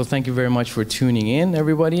 First of all, thank you very much for tuning in,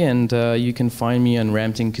 everybody. And you can find me on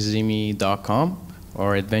ramtinkazemi.com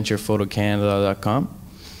or adventurephotocanada.com.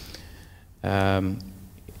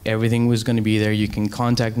 Everything was going to be there. You can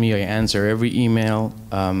contact me. I answer every email.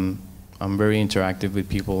 I'm very interactive with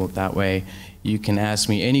people that way. You can ask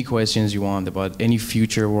me any questions you want about any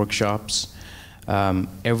future workshops.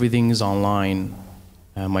 Everything is online.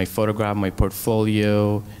 My photograph, my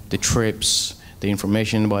portfolio, the trips, the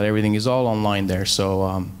information about everything is all online there.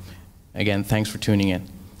 So again, thanks for tuning in.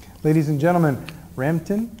 Ladies and gentlemen,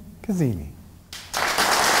 Ramtin Kazemi.